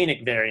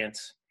logopenic variant.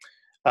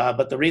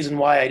 But the reason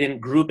why I didn't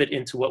group it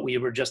into what we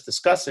were just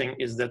discussing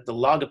is that the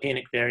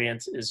logopenic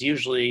variant is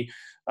usually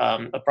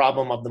a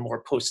problem of the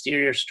more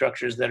posterior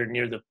structures that are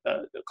near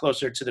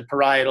closer to the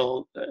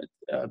parietal,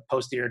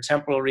 posterior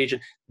temporal region.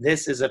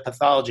 This is a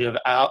pathology of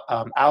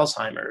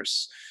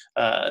Alzheimer's.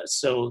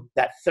 So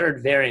that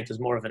third variant is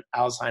more of an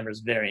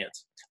Alzheimer's variant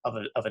of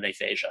an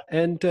aphasia.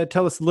 And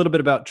tell us a little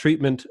bit about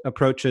treatment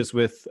approaches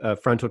with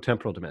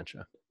frontotemporal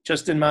dementia.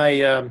 Just in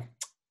my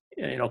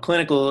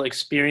clinical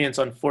experience,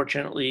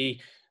 unfortunately,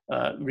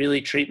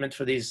 really treatment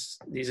for these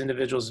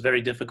individuals is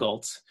very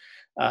difficult.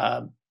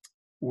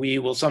 We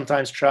will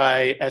sometimes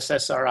try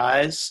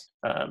SSRIs.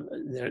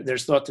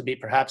 There's thought to be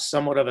perhaps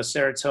somewhat of a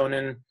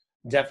serotonin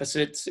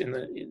deficit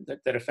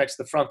that affects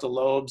the frontal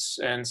lobes,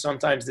 and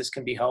sometimes this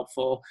can be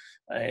helpful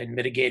in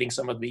mitigating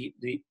some of the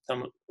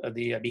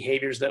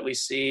behaviors that we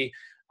see.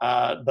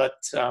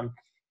 But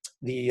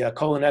the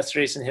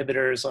cholinesterase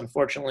inhibitors,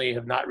 unfortunately,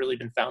 have not really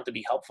been found to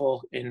be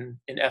helpful in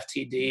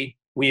FTD.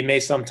 We may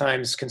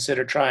sometimes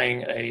consider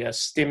trying a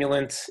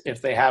stimulant if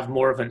they have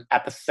more of an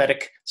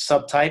apathetic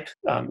subtype.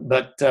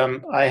 But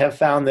I have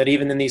found that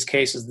even in these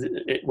cases,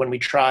 when we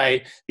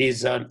try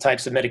these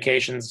types of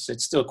medications,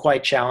 it's still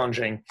quite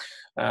challenging.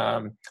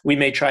 We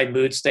may try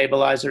mood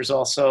stabilizers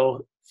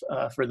also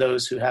for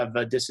those who have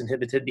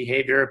disinhibited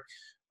behavior.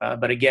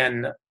 But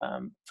again,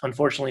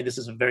 unfortunately, this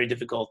is a very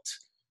difficult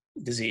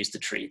disease to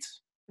treat.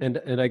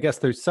 And I guess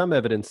there's some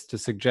evidence to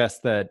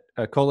suggest that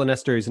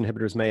cholinesterase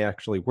inhibitors may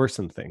actually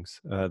worsen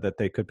things, that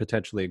they could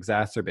potentially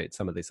exacerbate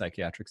some of the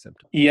psychiatric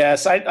symptoms.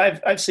 Yes,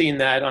 I've seen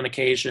that on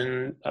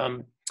occasion.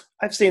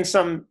 I've seen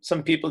some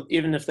people,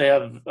 even if they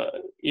have,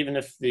 even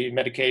if the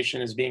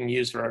medication is being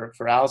used for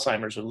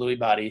Alzheimer's or Lewy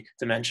body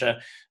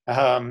dementia,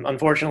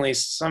 unfortunately,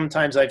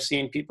 sometimes I've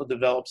seen people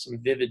develop some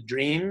vivid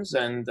dreams,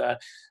 and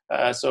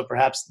so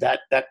perhaps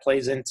that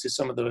plays into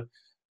some of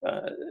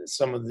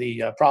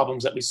the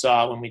problems that we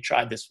saw when we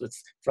tried this with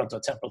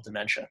frontotemporal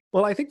dementia.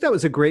 Well, I think that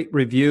was a great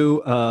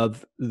review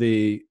of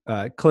the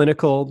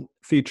clinical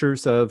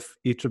features of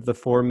each of the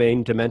four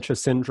main dementia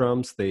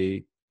syndromes,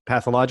 the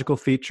pathological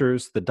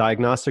features, the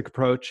diagnostic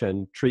approach,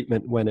 and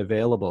treatment when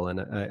available. And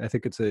I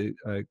think it's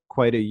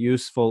quite a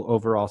useful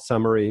overall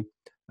summary,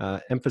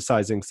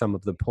 emphasizing some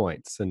of the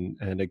points.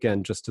 And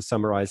again, just to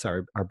summarize,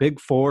 our big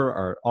four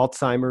are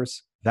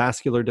Alzheimer's,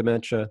 vascular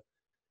dementia,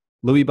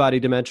 Lewy body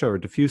dementia or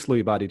diffuse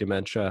Lewy body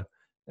dementia,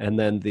 and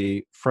then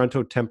the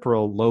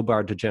frontotemporal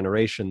lobar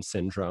degeneration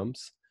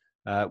syndromes,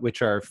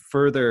 which are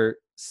further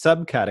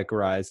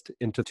subcategorized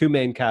into two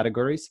main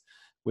categories,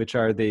 which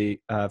are the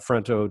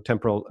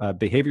frontotemporal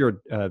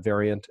behavior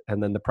variant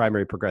and then the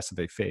primary progressive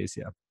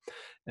aphasia.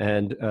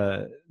 And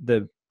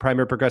the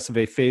primary progressive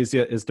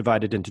aphasia is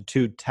divided into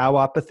two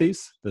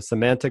tauopathies, the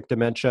semantic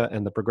dementia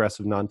and the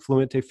progressive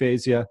non-fluent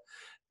aphasia.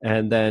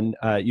 And then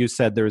you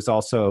said there is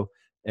also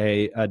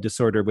a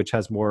disorder which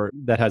has more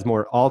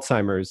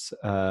Alzheimer's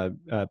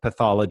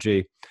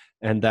pathology,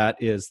 and that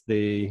is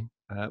the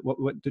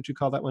what did you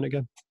call that one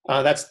again?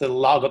 That's the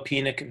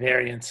logopenic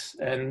variant,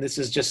 and this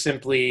is just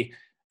simply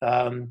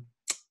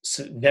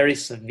very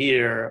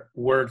severe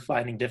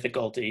word-finding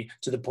difficulty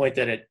to the point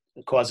that it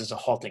causes a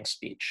halting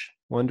speech.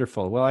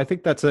 Wonderful. Well, I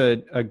think that's a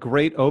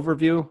great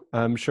overview.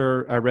 I'm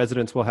sure our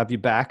residents will have you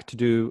back to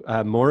do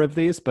more of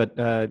these, but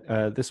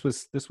this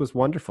was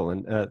wonderful,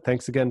 and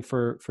thanks again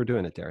for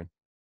doing it, Darren.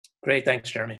 Great. Thanks, Jeremy.